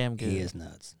pretty damn good. He is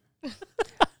nuts.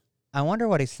 I wonder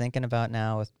what he's thinking about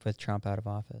now with Trump out of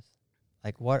office.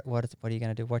 Like, what are you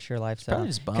gonna do? What's your lifestyle? Probably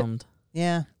just bummed.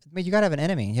 Yeah, I mean, you gotta have an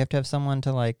enemy. You have to have someone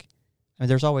to like. I mean,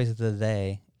 there's always the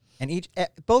they, and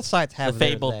both sides The have their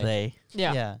fabled they.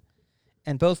 Yeah. Yeah,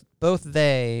 and both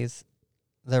theys,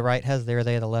 the right has their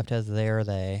they, the left has their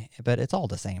they, but it's all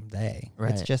the same they. It's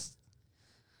Right. just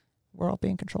we're all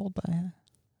being controlled by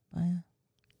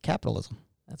capitalism.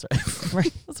 That's right.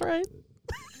 Right. That's right.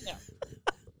 Yeah.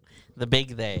 The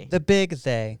big they. The big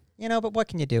they, but what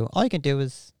can you do? All you can do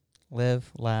is live,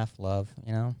 laugh, love,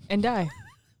 And die.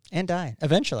 and die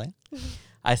eventually.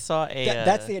 I saw a.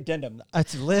 That's the addendum.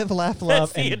 It's live, laugh,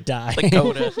 love, the and die. the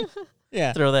coda.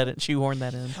 Yeah. Throw that in, shoehorn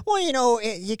that in. Well,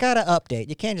 you gotta update.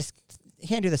 You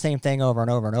can't do the same thing over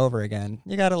and over and over again.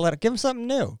 You gotta give them something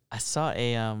new. I saw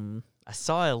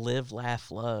a live, laugh,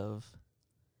 love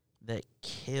that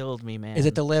killed me, man. Is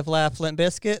it the live, laugh, Limp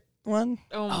Bizkit one?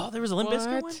 Oh, there was a Limp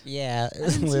Bizkit one? Yeah, I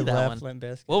didn't see live, that laugh, one. Limp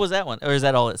Bizkit. What was that one? Or is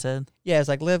that all it said? Yeah, it's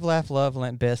like live, laugh, love,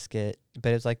 Limp Bizkit,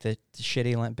 but it's like the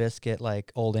shitty Limp Bizkit,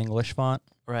 like old English font.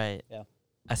 Right. Yeah.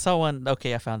 I saw one.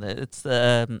 Okay, I found it. It's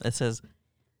it says,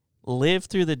 "Live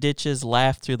through the ditches,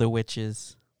 laugh through the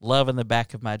witches, love in the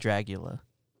back of my Dragula."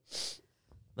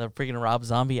 The freaking Rob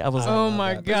Zombie. I was Oh like,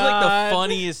 my it was like God. the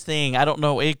funniest thing. I don't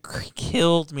know. It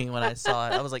killed me when I saw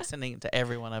it. I was like sending it to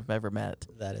everyone I've ever met.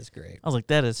 That is great. I was like,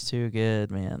 that is too good,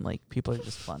 man. Like, people are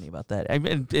just funny about that. I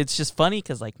mean, it's just funny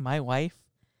because, like, my wife,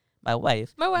 My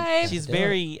wife. she's Do it.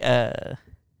 very,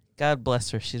 God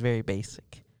bless her, she's very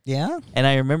basic. Yeah, And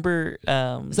I remember,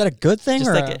 is that a good thing just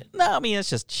or? like, no, I mean, it's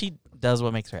just, she does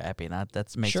what makes her happy, and that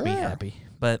makes me Sure. happy.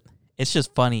 But it's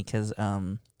just funny because,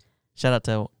 shout out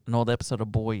to an old episode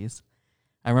of Boys.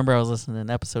 I remember I was listening to an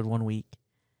episode one week,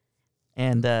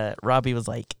 and Robbie was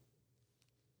like,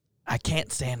 I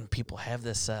can't stand when people have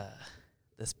this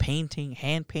this painting,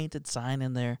 hand painted sign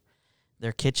in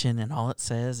their kitchen, and all it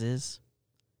says is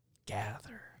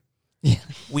gather. Yeah.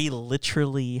 We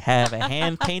literally have a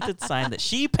hand painted sign that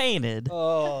she painted,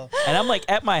 Oh, and I'm like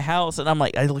at my house, and I'm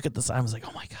like, I look at the sign, I was like,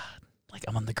 oh my God, like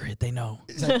I'm on the grid, they know.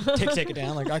 it's like, take it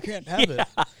down. Like I can't have it.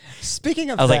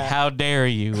 Speaking of I was that, like, how dare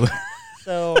you?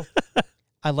 so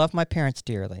I love my parents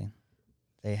dearly.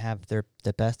 They have the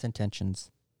best intentions.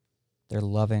 They're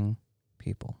loving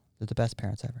people. They're the best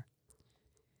parents ever.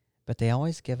 But they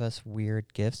always give us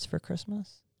weird gifts for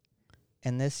Christmas.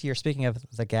 And this year, speaking of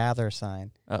the gather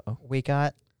sign, Uh-oh.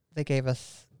 they gave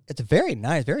us, it's very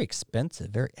nice, very expensive,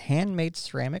 very handmade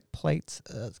ceramic plates,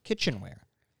 kitchenware.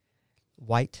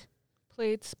 White,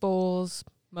 Plates, bowls,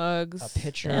 mugs. a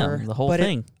pitcher. Damn, the whole but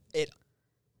thing. It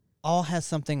all has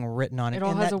something written on it. It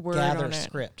all in has that a word gather on it.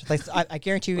 script. Like, I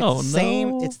guarantee you, it's Oh, the same.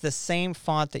 no. It's the same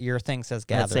font that your thing says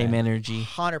gather. That same in. energy.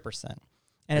 100%.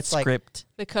 And it's like script.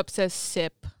 The cup says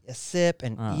sip. a sip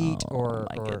and eat, Oh, or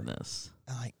my goodness.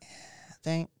 like,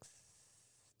 thanks.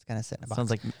 It's gonna sit in a box. Sounds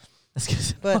like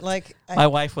but like, my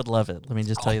wife would love it. Let me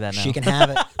just tell you that now. she can have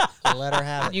it. Let her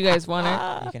have it. You guys want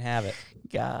it? You can have it.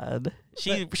 God,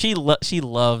 she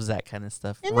loves that kind of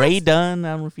stuff. And Ray Dunn,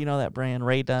 I don't know if you know that brand.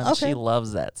 Ray Dunn, Okay. she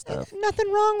loves that stuff. Nothing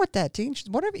wrong with that, teen.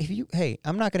 Whatever. Hey,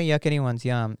 I'm not gonna yuck anyone's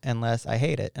yum unless I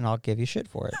hate it, and I'll give you shit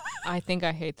for it. I think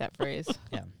I hate that phrase.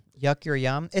 Yeah. Yuck your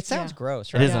yum. It sounds Yeah. gross,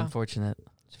 It right? is Yeah. unfortunate.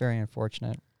 It's very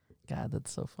unfortunate. God,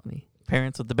 that's so funny.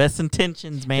 Parents with the best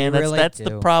intentions, man. really That's do.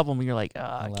 the problem. You're like,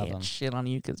 I love can't them. shit on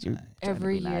you because you're Right. trying to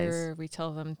Every be nice." year we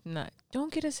tell them,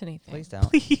 don't get us anything. Please don't.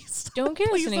 Please, Don't get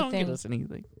us please don't anything. get us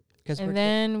anything. Because And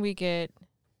then we get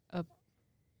a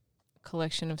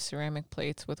collection of ceramic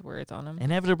plates with words on them.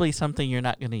 Inevitably, something you're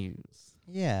not going to use.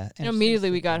 yeah. And immediately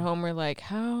we got home. We're like,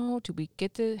 how do we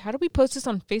post this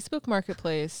on Facebook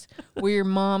Marketplace where your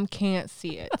mom can't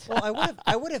see it? Well,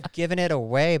 I would have given it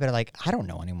away, but like I don't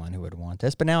know anyone who would want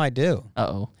this, but now I do.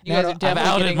 Uh-oh. You guys No, are I've definitely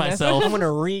outed getting myself. this. I'm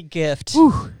gonna re-gift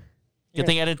Good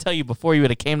thing I didn't tell you before you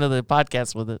would have came to the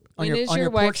podcast with it. on When your is on your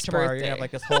your porch wife's tomorrow. You're gonna have birthday?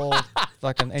 like this whole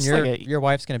fucking, and It's your like a- your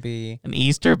wife's gonna be An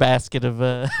Easter basket of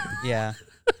yeah.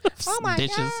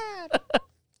 dishes. God!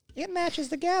 It matches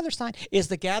the gather sign. Is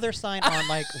the gather sign on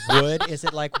like wood? Is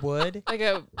it like wood? Like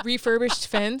a refurbished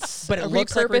fence, But it a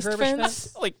looks like repurposed refurbished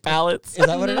fence. Like pallets. Is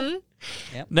that what it is? Mhm.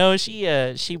 No,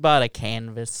 she bought a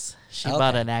canvas. She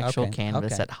bought an actual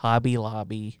canvas at Hobby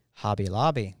Lobby. Hobby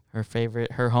Lobby.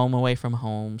 Her home away from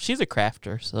home. She's a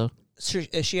crafter, so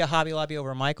Is she a Hobby Lobby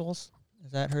over Michaels?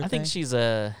 Is that her thing? I think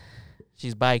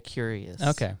she's bi-curious.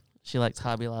 Okay. She likes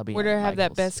Hobby Lobby. Where to and have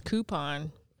that Michaels. best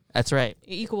coupon? That's right.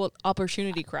 Equal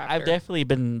opportunity crafter. I've definitely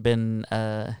been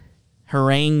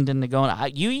harangued into going.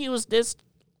 You use this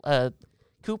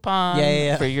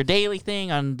coupon for your daily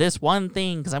thing on this one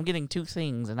thing because I'm getting 2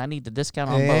 things and I need the discount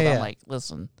on both. I'm like,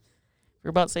 listen, if you're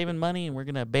about saving money and we're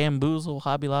gonna bamboozle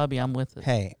Hobby Lobby, I'm with it.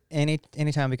 Hey,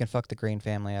 anytime we can fuck the Green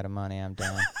family out of money, I'm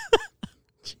down.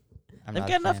 They've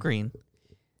got enough green.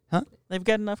 Huh? They've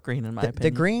got enough green in my opinion.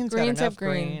 The Greens got Greens enough have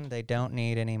green. green. They don't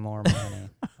need any more money.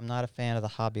 I'm not a fan of the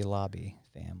Hobby Lobby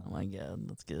family. Oh my god,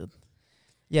 that's good.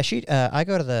 Yeah, I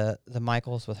go to the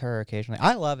Michaels with her occasionally.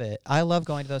 I love it. I love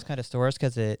going to those kind of stores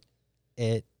because it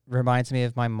reminds me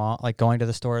of my mom, like going to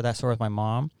that store with my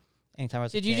mom. Anytime I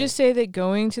was Did a you kid. just say that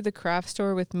going to the craft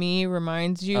store with me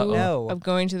reminds you No. of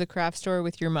going to the craft store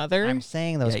with your mother? I'm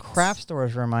saying those Yikes. craft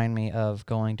stores remind me of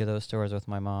going to those stores with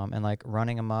my mom and like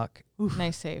running amok.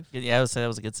 Nice save. Yeah, I would say that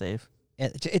was a good save.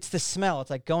 It's the smell. It's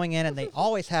like going in and they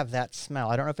always have that smell.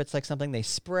 I don't know if it's like something they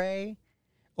spray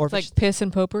or It's if like it's piss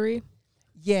and potpourri.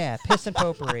 yeah, Piss and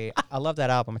Potpourri. I love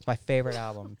that album. It's my favorite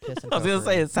album. Piss and I was gonna say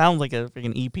Potpourri. it sounds like a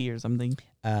freaking EP or something.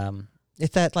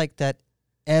 It's that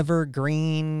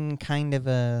evergreen kind of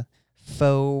a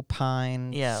faux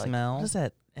pine Yeah, smell. What is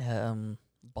that?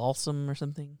 Balsam or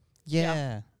something?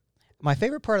 Yeah. My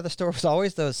favorite part of the store was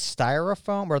always those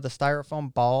styrofoam, where the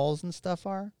styrofoam balls and stuff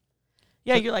are.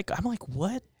 Yeah, I'm like,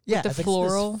 what? Yeah, the as a-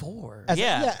 floral. For? As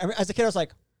as a kid, I was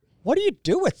like, "What do you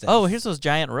do with this?" Oh, here's those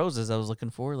giant roses I was looking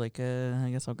for. Like, I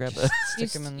guess I'll grab those.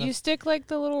 Stick 'em in the- You stick like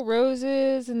the little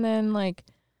roses and then like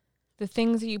the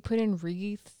things that you put in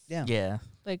wreaths. yeah. Yeah.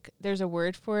 Like there's a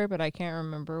word for it, but I can't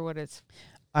remember what it's.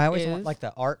 I always want is. like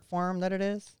the art form that it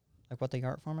is, like what the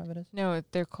art form of it is. No,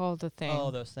 they're called a thing.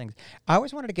 Oh, those things. I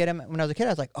always wanted to get them when I was a kid. I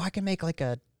was like, "Oh, I can make like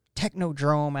a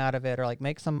technodrome out of it, or like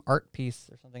make some art piece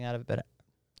or something out of it." But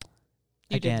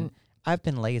You again, didn't. I've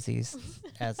been lazy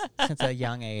since a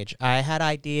young age. I had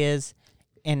ideas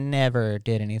and never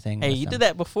did anything. Hey, with you them. did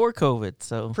that before COVID,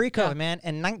 so Pre-COVID, Yeah. man.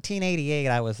 In 1988,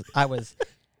 I was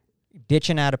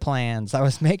ditching out of plans. I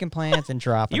was making plans and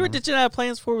dropping. you were them. ditching out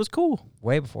plans before it was cool.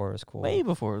 way before it was cool. Way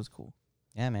before it was cool.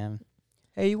 Yeah, man.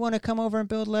 Hey, you want to come over and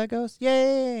build Legos?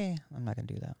 Yay! I'm not gonna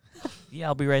do that. Yeah,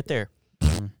 I'll be right there.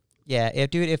 Yeah,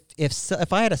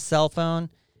 if I had a cell phone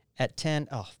at 10,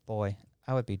 oh boy,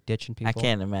 I would be ditching people. I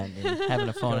can't imagine having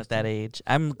a phone at that age.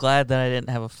 I'm glad that I didn't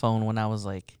have a phone when I was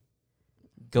like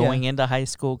going into high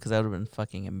school because that would have been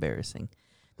fucking embarrassing.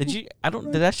 Did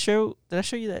I show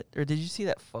you that, or did you see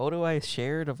that photo I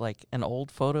shared of like an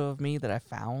old photo of me that I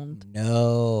found?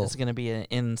 No, It's gonna be an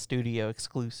in studio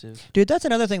exclusive. dude, that's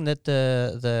another thing that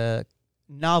the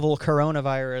novel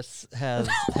coronavirus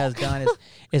has done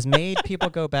is made people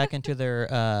go back into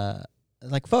their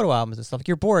like photo albums and stuff. Like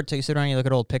you're bored, so you sit around and you look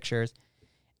at old pictures.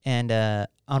 And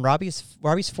on Robbie's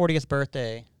 40th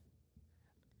birthday.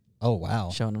 Oh wow!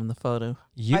 Showing him the photo.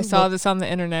 I saw this on the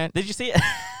internet. Did you see it?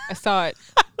 I saw it.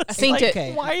 I synced Like, it.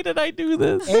 okay. Why did I do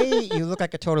this? You look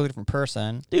like a totally different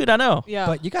person, Dude, I know. Yeah.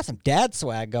 but you got some dad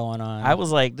swag going on. I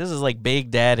was like, this is like big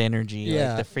dad energy.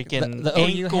 Yeah. Like the freaking The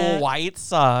OU ankle hat. white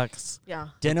socks. yeah.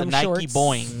 With denim the Nike shorts.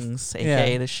 Boings, Yeah.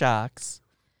 aka the Shocks.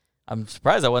 I'm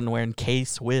surprised I wasn't wearing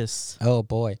K-Swiss. Oh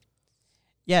boy.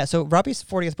 Yeah, so Robbie's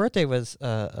 40th birthday was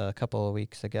a couple of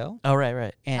weeks ago, Oh,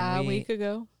 right. and A week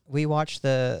ago. we watched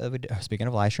speaking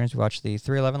of live streams, we watched the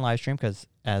 311 live stream because,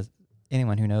 as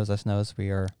anyone who knows us knows, we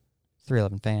are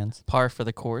 311 fans, Par for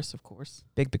the course, of course.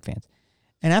 big fans.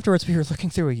 And afterwards, we were looking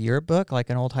through a yearbook, like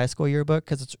an old high school yearbook,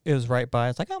 because it was right by.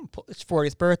 It's like, it's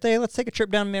 40th birthday. Let's take a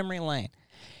trip down memory lane.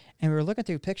 And we were looking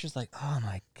through pictures, like, oh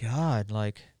my god,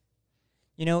 like,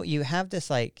 you have this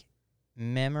like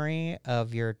memory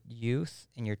of your youth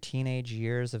and your teenage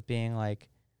years of being like,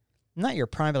 not your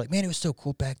prime, but like, man, it was so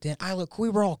cool back then. I look, we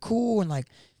were all cool and like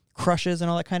crushes and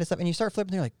all that kind of stuff. And you start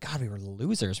flipping through, like, God, we were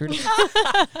losers. We were just,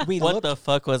 What the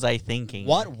fuck was I thinking?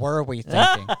 what were we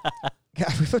thinking?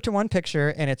 God, we flipped to one picture,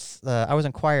 and it's I was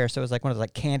in choir, so it was like one of those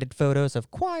like candid photos of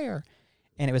choir,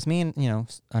 and it was me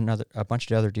and a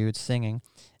bunch of other dudes singing,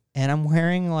 and I'm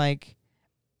wearing like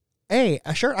a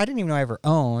shirt I didn't even know I ever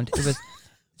owned. It was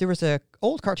there was a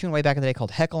old cartoon way back in the day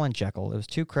called Heckle and Jekyll. It was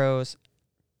two crows,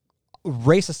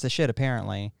 racist as shit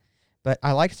apparently, but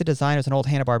I liked the design. It was an old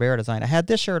Hanna-Barbera design. I had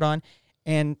this shirt on,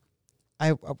 and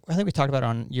I think we talked about it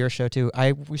on your show too.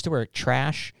 I used to wear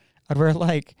trash. I'd wear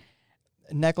like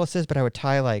necklaces, but I would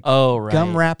tie like Oh, right.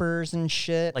 gum wrappers and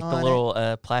shit. Like the on it.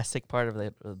 little plastic part of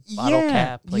the bottle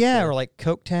cap. Like yeah, the- or like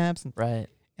Coke tabs. right.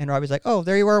 And Robbie's like, "Oh,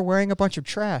 there you are wearing a bunch of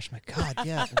trash." I'm like, "God,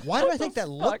 yeah. Why do I think that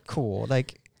looked cool?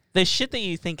 Like, The shit that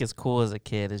you think is cool as a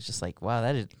kid is just like, wow,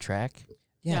 that didn't track.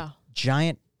 yeah,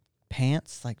 giant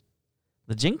pants. Like,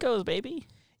 The Jinkos, baby.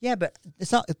 yeah, but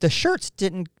it's not. The shirts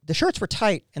didn't. The shirts were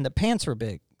tight and the pants were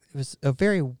big. It was a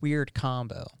very weird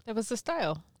combo. That was the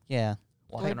style. Yeah,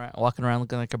 Walking around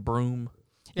looking like a broom.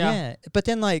 yeah. But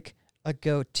then like a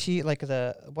goatee, like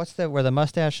where the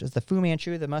mustache is the Fu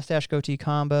Manchu, the mustache goatee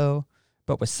combo,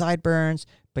 but with sideburns.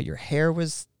 But your hair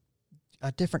was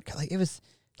a different. Like it was.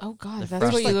 Oh God, The that's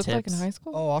what you frosted looked like in tips. high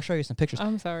school. Oh, I'll show you some pictures.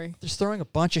 I'm sorry. Just throwing a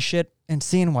bunch of shit and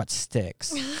seeing what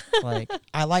sticks. Like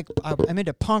I'm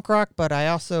into punk rock, but I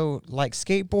also like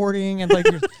skateboarding and like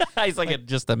He's like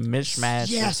just a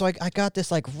mishmash. yeah. of- So I got this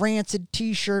like Rancid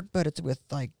T-shirt, but it's with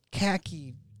like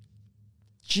khaki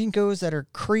jinkos that are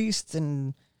creased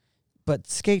and but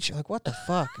skate. Like what the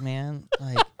fuck, man?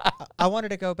 Like I wanted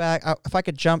to go back. If I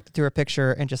could jump through a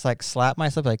picture and just like slap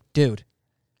myself, like dude,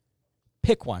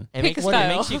 pick one. It Pick makes, a it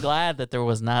style. makes you glad that there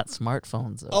was not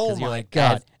smartphones. Though, Oh 'cause you're my like,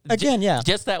 God! "J- Again, yeah.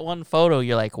 Just that one photo,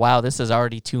 you're like, wow, this is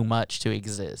already too much to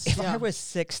exist. If Yeah. I was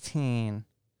 16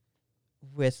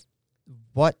 with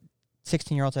what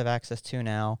 16-year-olds have access to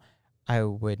now, I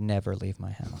would never leave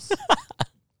my house.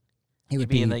 It would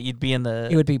be You'd be in the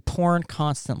it would be porn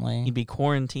constantly. you'd be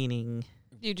quarantining.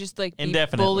 You just like be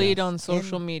Indefinitely. bullied on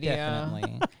social media.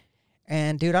 Definitely.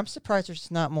 And dude, I'm surprised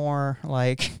there's not more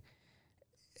like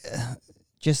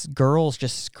just girls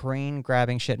just screen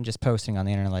grabbing shit and just posting on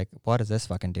the internet like, what is this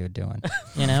fucking dude doing?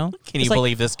 You know? Can It's you like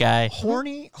believe this guy?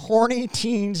 horny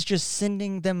teens just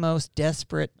sending the most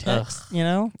desperate texts, you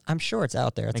know? I'm sure it's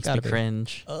out there. It's Makes got me to be.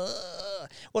 cringe. Well,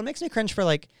 it makes me cringe for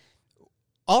like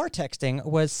our texting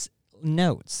was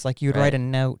notes. Like you'd Right. write a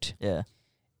note, Yeah.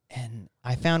 and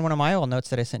I found one of my old notes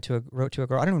that I wrote to a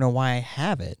girl. I don't even know why I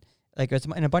have it. Like it was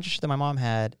in a bunch of shit that my mom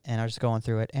had, and I was just going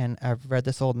through it, and I read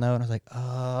this old note, and I was like,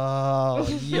 "Oh,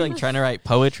 You're like trying to write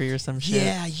poetry or some shit.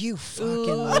 yeah, you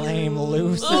fucking lame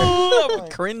loser." Oh, I'm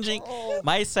cringing.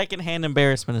 My secondhand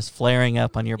embarrassment is flaring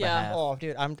up on your Yeah. behalf. Oh,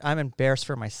 dude, I'm embarrassed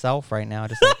for myself right now.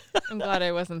 Just like, I'm glad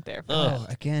I wasn't there for Ugh.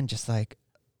 that. again, just like,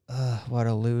 what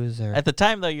a loser. At the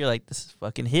time, though, you're like, this is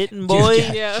fucking hitting, Dude, boy.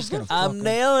 Yeah. she's gonna I'm fucking-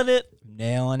 nailing it.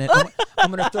 nailing it. I'm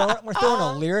gonna throw in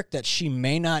a lyric that she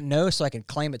may not know, so I can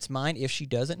claim it's mine if she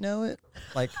doesn't know it.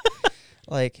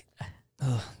 Like,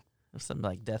 ugh, Some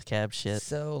like death cab shit.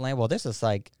 so lame. Well, this is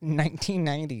like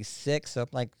 1996, so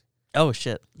like, Oh,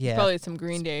 shit. yeah, Probably some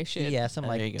Green Day shit. yeah, some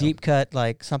There you like go. deep cut,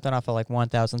 like something off of like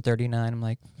 1039. I'm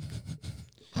like,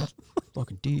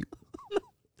 fucking deep,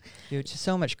 dude. Just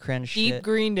so much cringe Deep shit.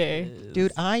 Green Day.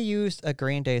 Dude, I used a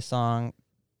Green Day song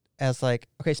as like,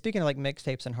 okay, speaking of like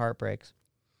mixtapes and heartbreaks,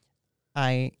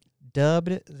 I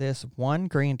dubbed this one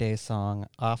Green Day song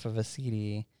off of a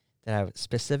CD that I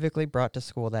specifically brought to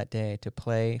school that day to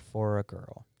play for a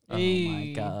girl. Oh, my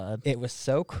Hey. God. It was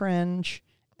so cringe.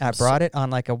 I I'm so- brought it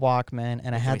on like a Walkman, and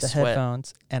I Making had me the sweat.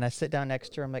 headphones, and I sit down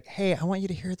next to her. I'm like, "Hey, I want you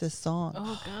to hear this song."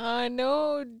 Oh God,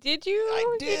 no! Did you? I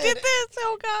You did. did this?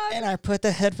 Oh God! And I put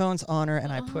the headphones on her,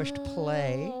 and I pushed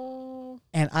play, Oh.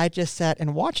 and I just sat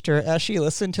and watched her as she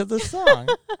listened to the song.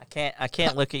 I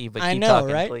can't look at you, but I keep know,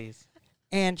 talking, right? please.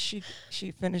 And she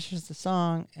finishes the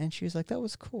song, and she's like, "That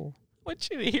was cool." I want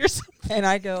you to hear something. And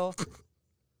I go,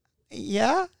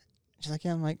 "Yeah." She's like,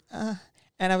 "Yeah." I'm like,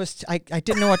 And I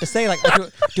didn't know what to say. Like,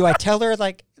 do I tell her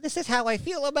like, "This is how I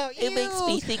feel about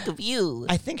you"? think of you.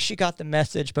 I think she got the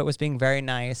message, but was being very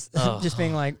nice, Oh. just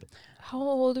being like, How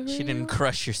old were you? She didn't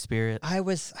crush your spirit. I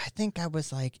think I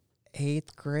was like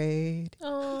 8th grade.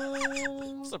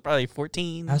 Oh. So probably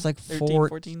 14. I was like 13,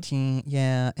 14.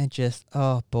 Yeah, and just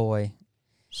oh boy,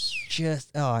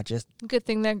 just Good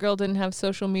thing that girl didn't have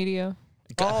social media.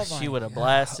 God, Oh she my would have God.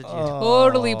 blasted you.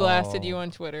 Totally blasted you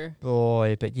on Twitter.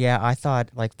 boy. But yeah, I thought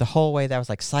like the whole way that I was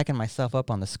like psyching myself up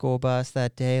on the school bus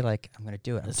that day. Like I'm gonna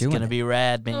do it. I'm This is doing gonna it. be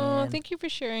rad, man. Oh, thank you for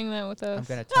sharing that with us. I'm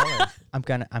gonna tell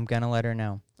her. I'm gonna let her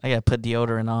know. I gotta put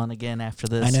deodorant on again after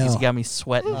this. I know. 'Cause you got me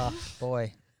sweating. Oh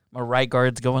boy. My right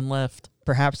guard's going left.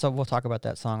 Perhaps we'll talk about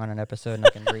that song on an episode, and I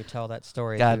can retell that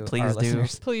story. God, to please our do.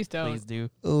 listeners. Please don't. Please do.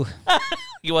 Ooh.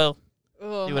 You will.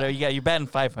 Ugh. Do whatever you got. You're batting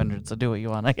 500, so do what you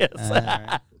want, I guess.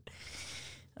 Alright.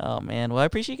 Oh man, well I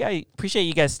appreciate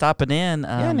you guys stopping in.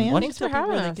 Yeah, man. why don't you Thanks tell for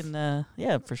people having they us. can,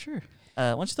 yeah, for sure.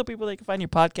 Why don't you tell people they can find your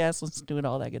podcast, listen to it,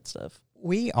 all that good stuff.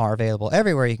 We are available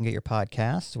everywhere you can get your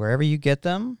podcasts, wherever you get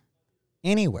them,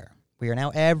 anywhere. We are now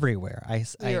everywhere.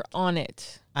 We're on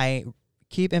it. I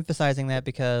keep emphasizing that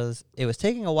because it was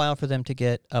taking a while for them to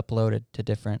get uploaded to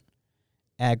different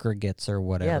aggregates or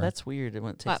whatever. Yeah, that's weird. It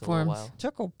takes a Platforms. little while.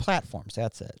 Took platforms.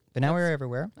 That's it. But now we're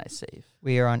everywhere. Nice save.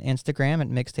 We are on Instagram at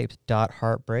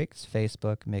mixtapes.heartbreaks,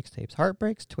 Facebook Mixtapes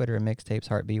Heartbreaks, Twitter at Mixtapes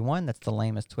Heartb1. That's the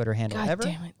lamest Twitter handle God ever.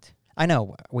 damn it. I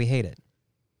know, we hate it.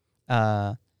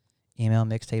 Email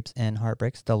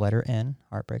mixtapesnheartbreaks, the letter N,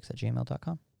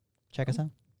 heartbreaks@gmail.com. Check us out.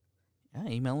 Yeah,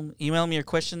 email me your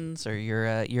questions or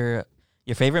your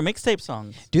favorite mixtape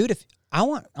songs. Dude, if I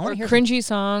want Or to hear cringy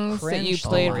songs that you cringe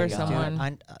played Oh my for God.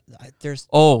 someone. There's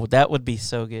Oh, that would be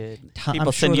so good. ton- People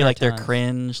I'm send sure you there like are their tons.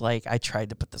 cringe. Like I tried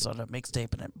to put this on a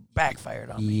mixtape and it backfired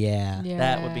on me. Yeah.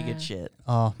 That would be good shit.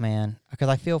 Oh man, because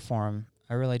I feel for him.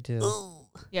 I really do.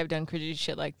 Yeah, I've done cringy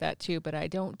shit like that too, but I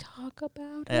don't talk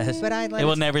about Yes. it. But I let It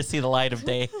will it- never see the light of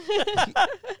day.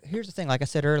 Here's the thing. Like I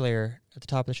said earlier at the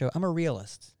top of the show, I'm a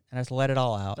realist, and I just let it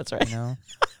all out. That's right. You know.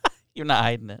 You're not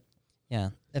hiding it.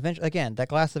 Yeah. Eventually, again, that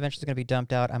glass eventually is going to be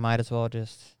dumped out. I might as well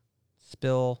just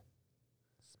spill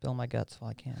my guts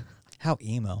while I can. How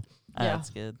emo. Yeah. That's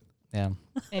good. Yeah.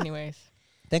 Anyways.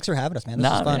 Thanks for having us, man.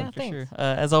 This was Nah, fun. Yeah, man, for thanks. sure.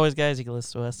 As always, guys, you can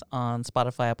listen to us on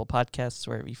Spotify, Apple Podcasts,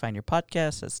 wherever you find your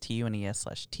podcasts. That's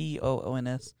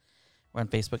TUNES/TOONS. We're on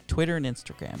Facebook, Twitter, and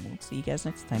Instagram. We'll see you guys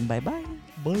next time. Bye-bye.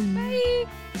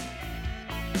 Bye.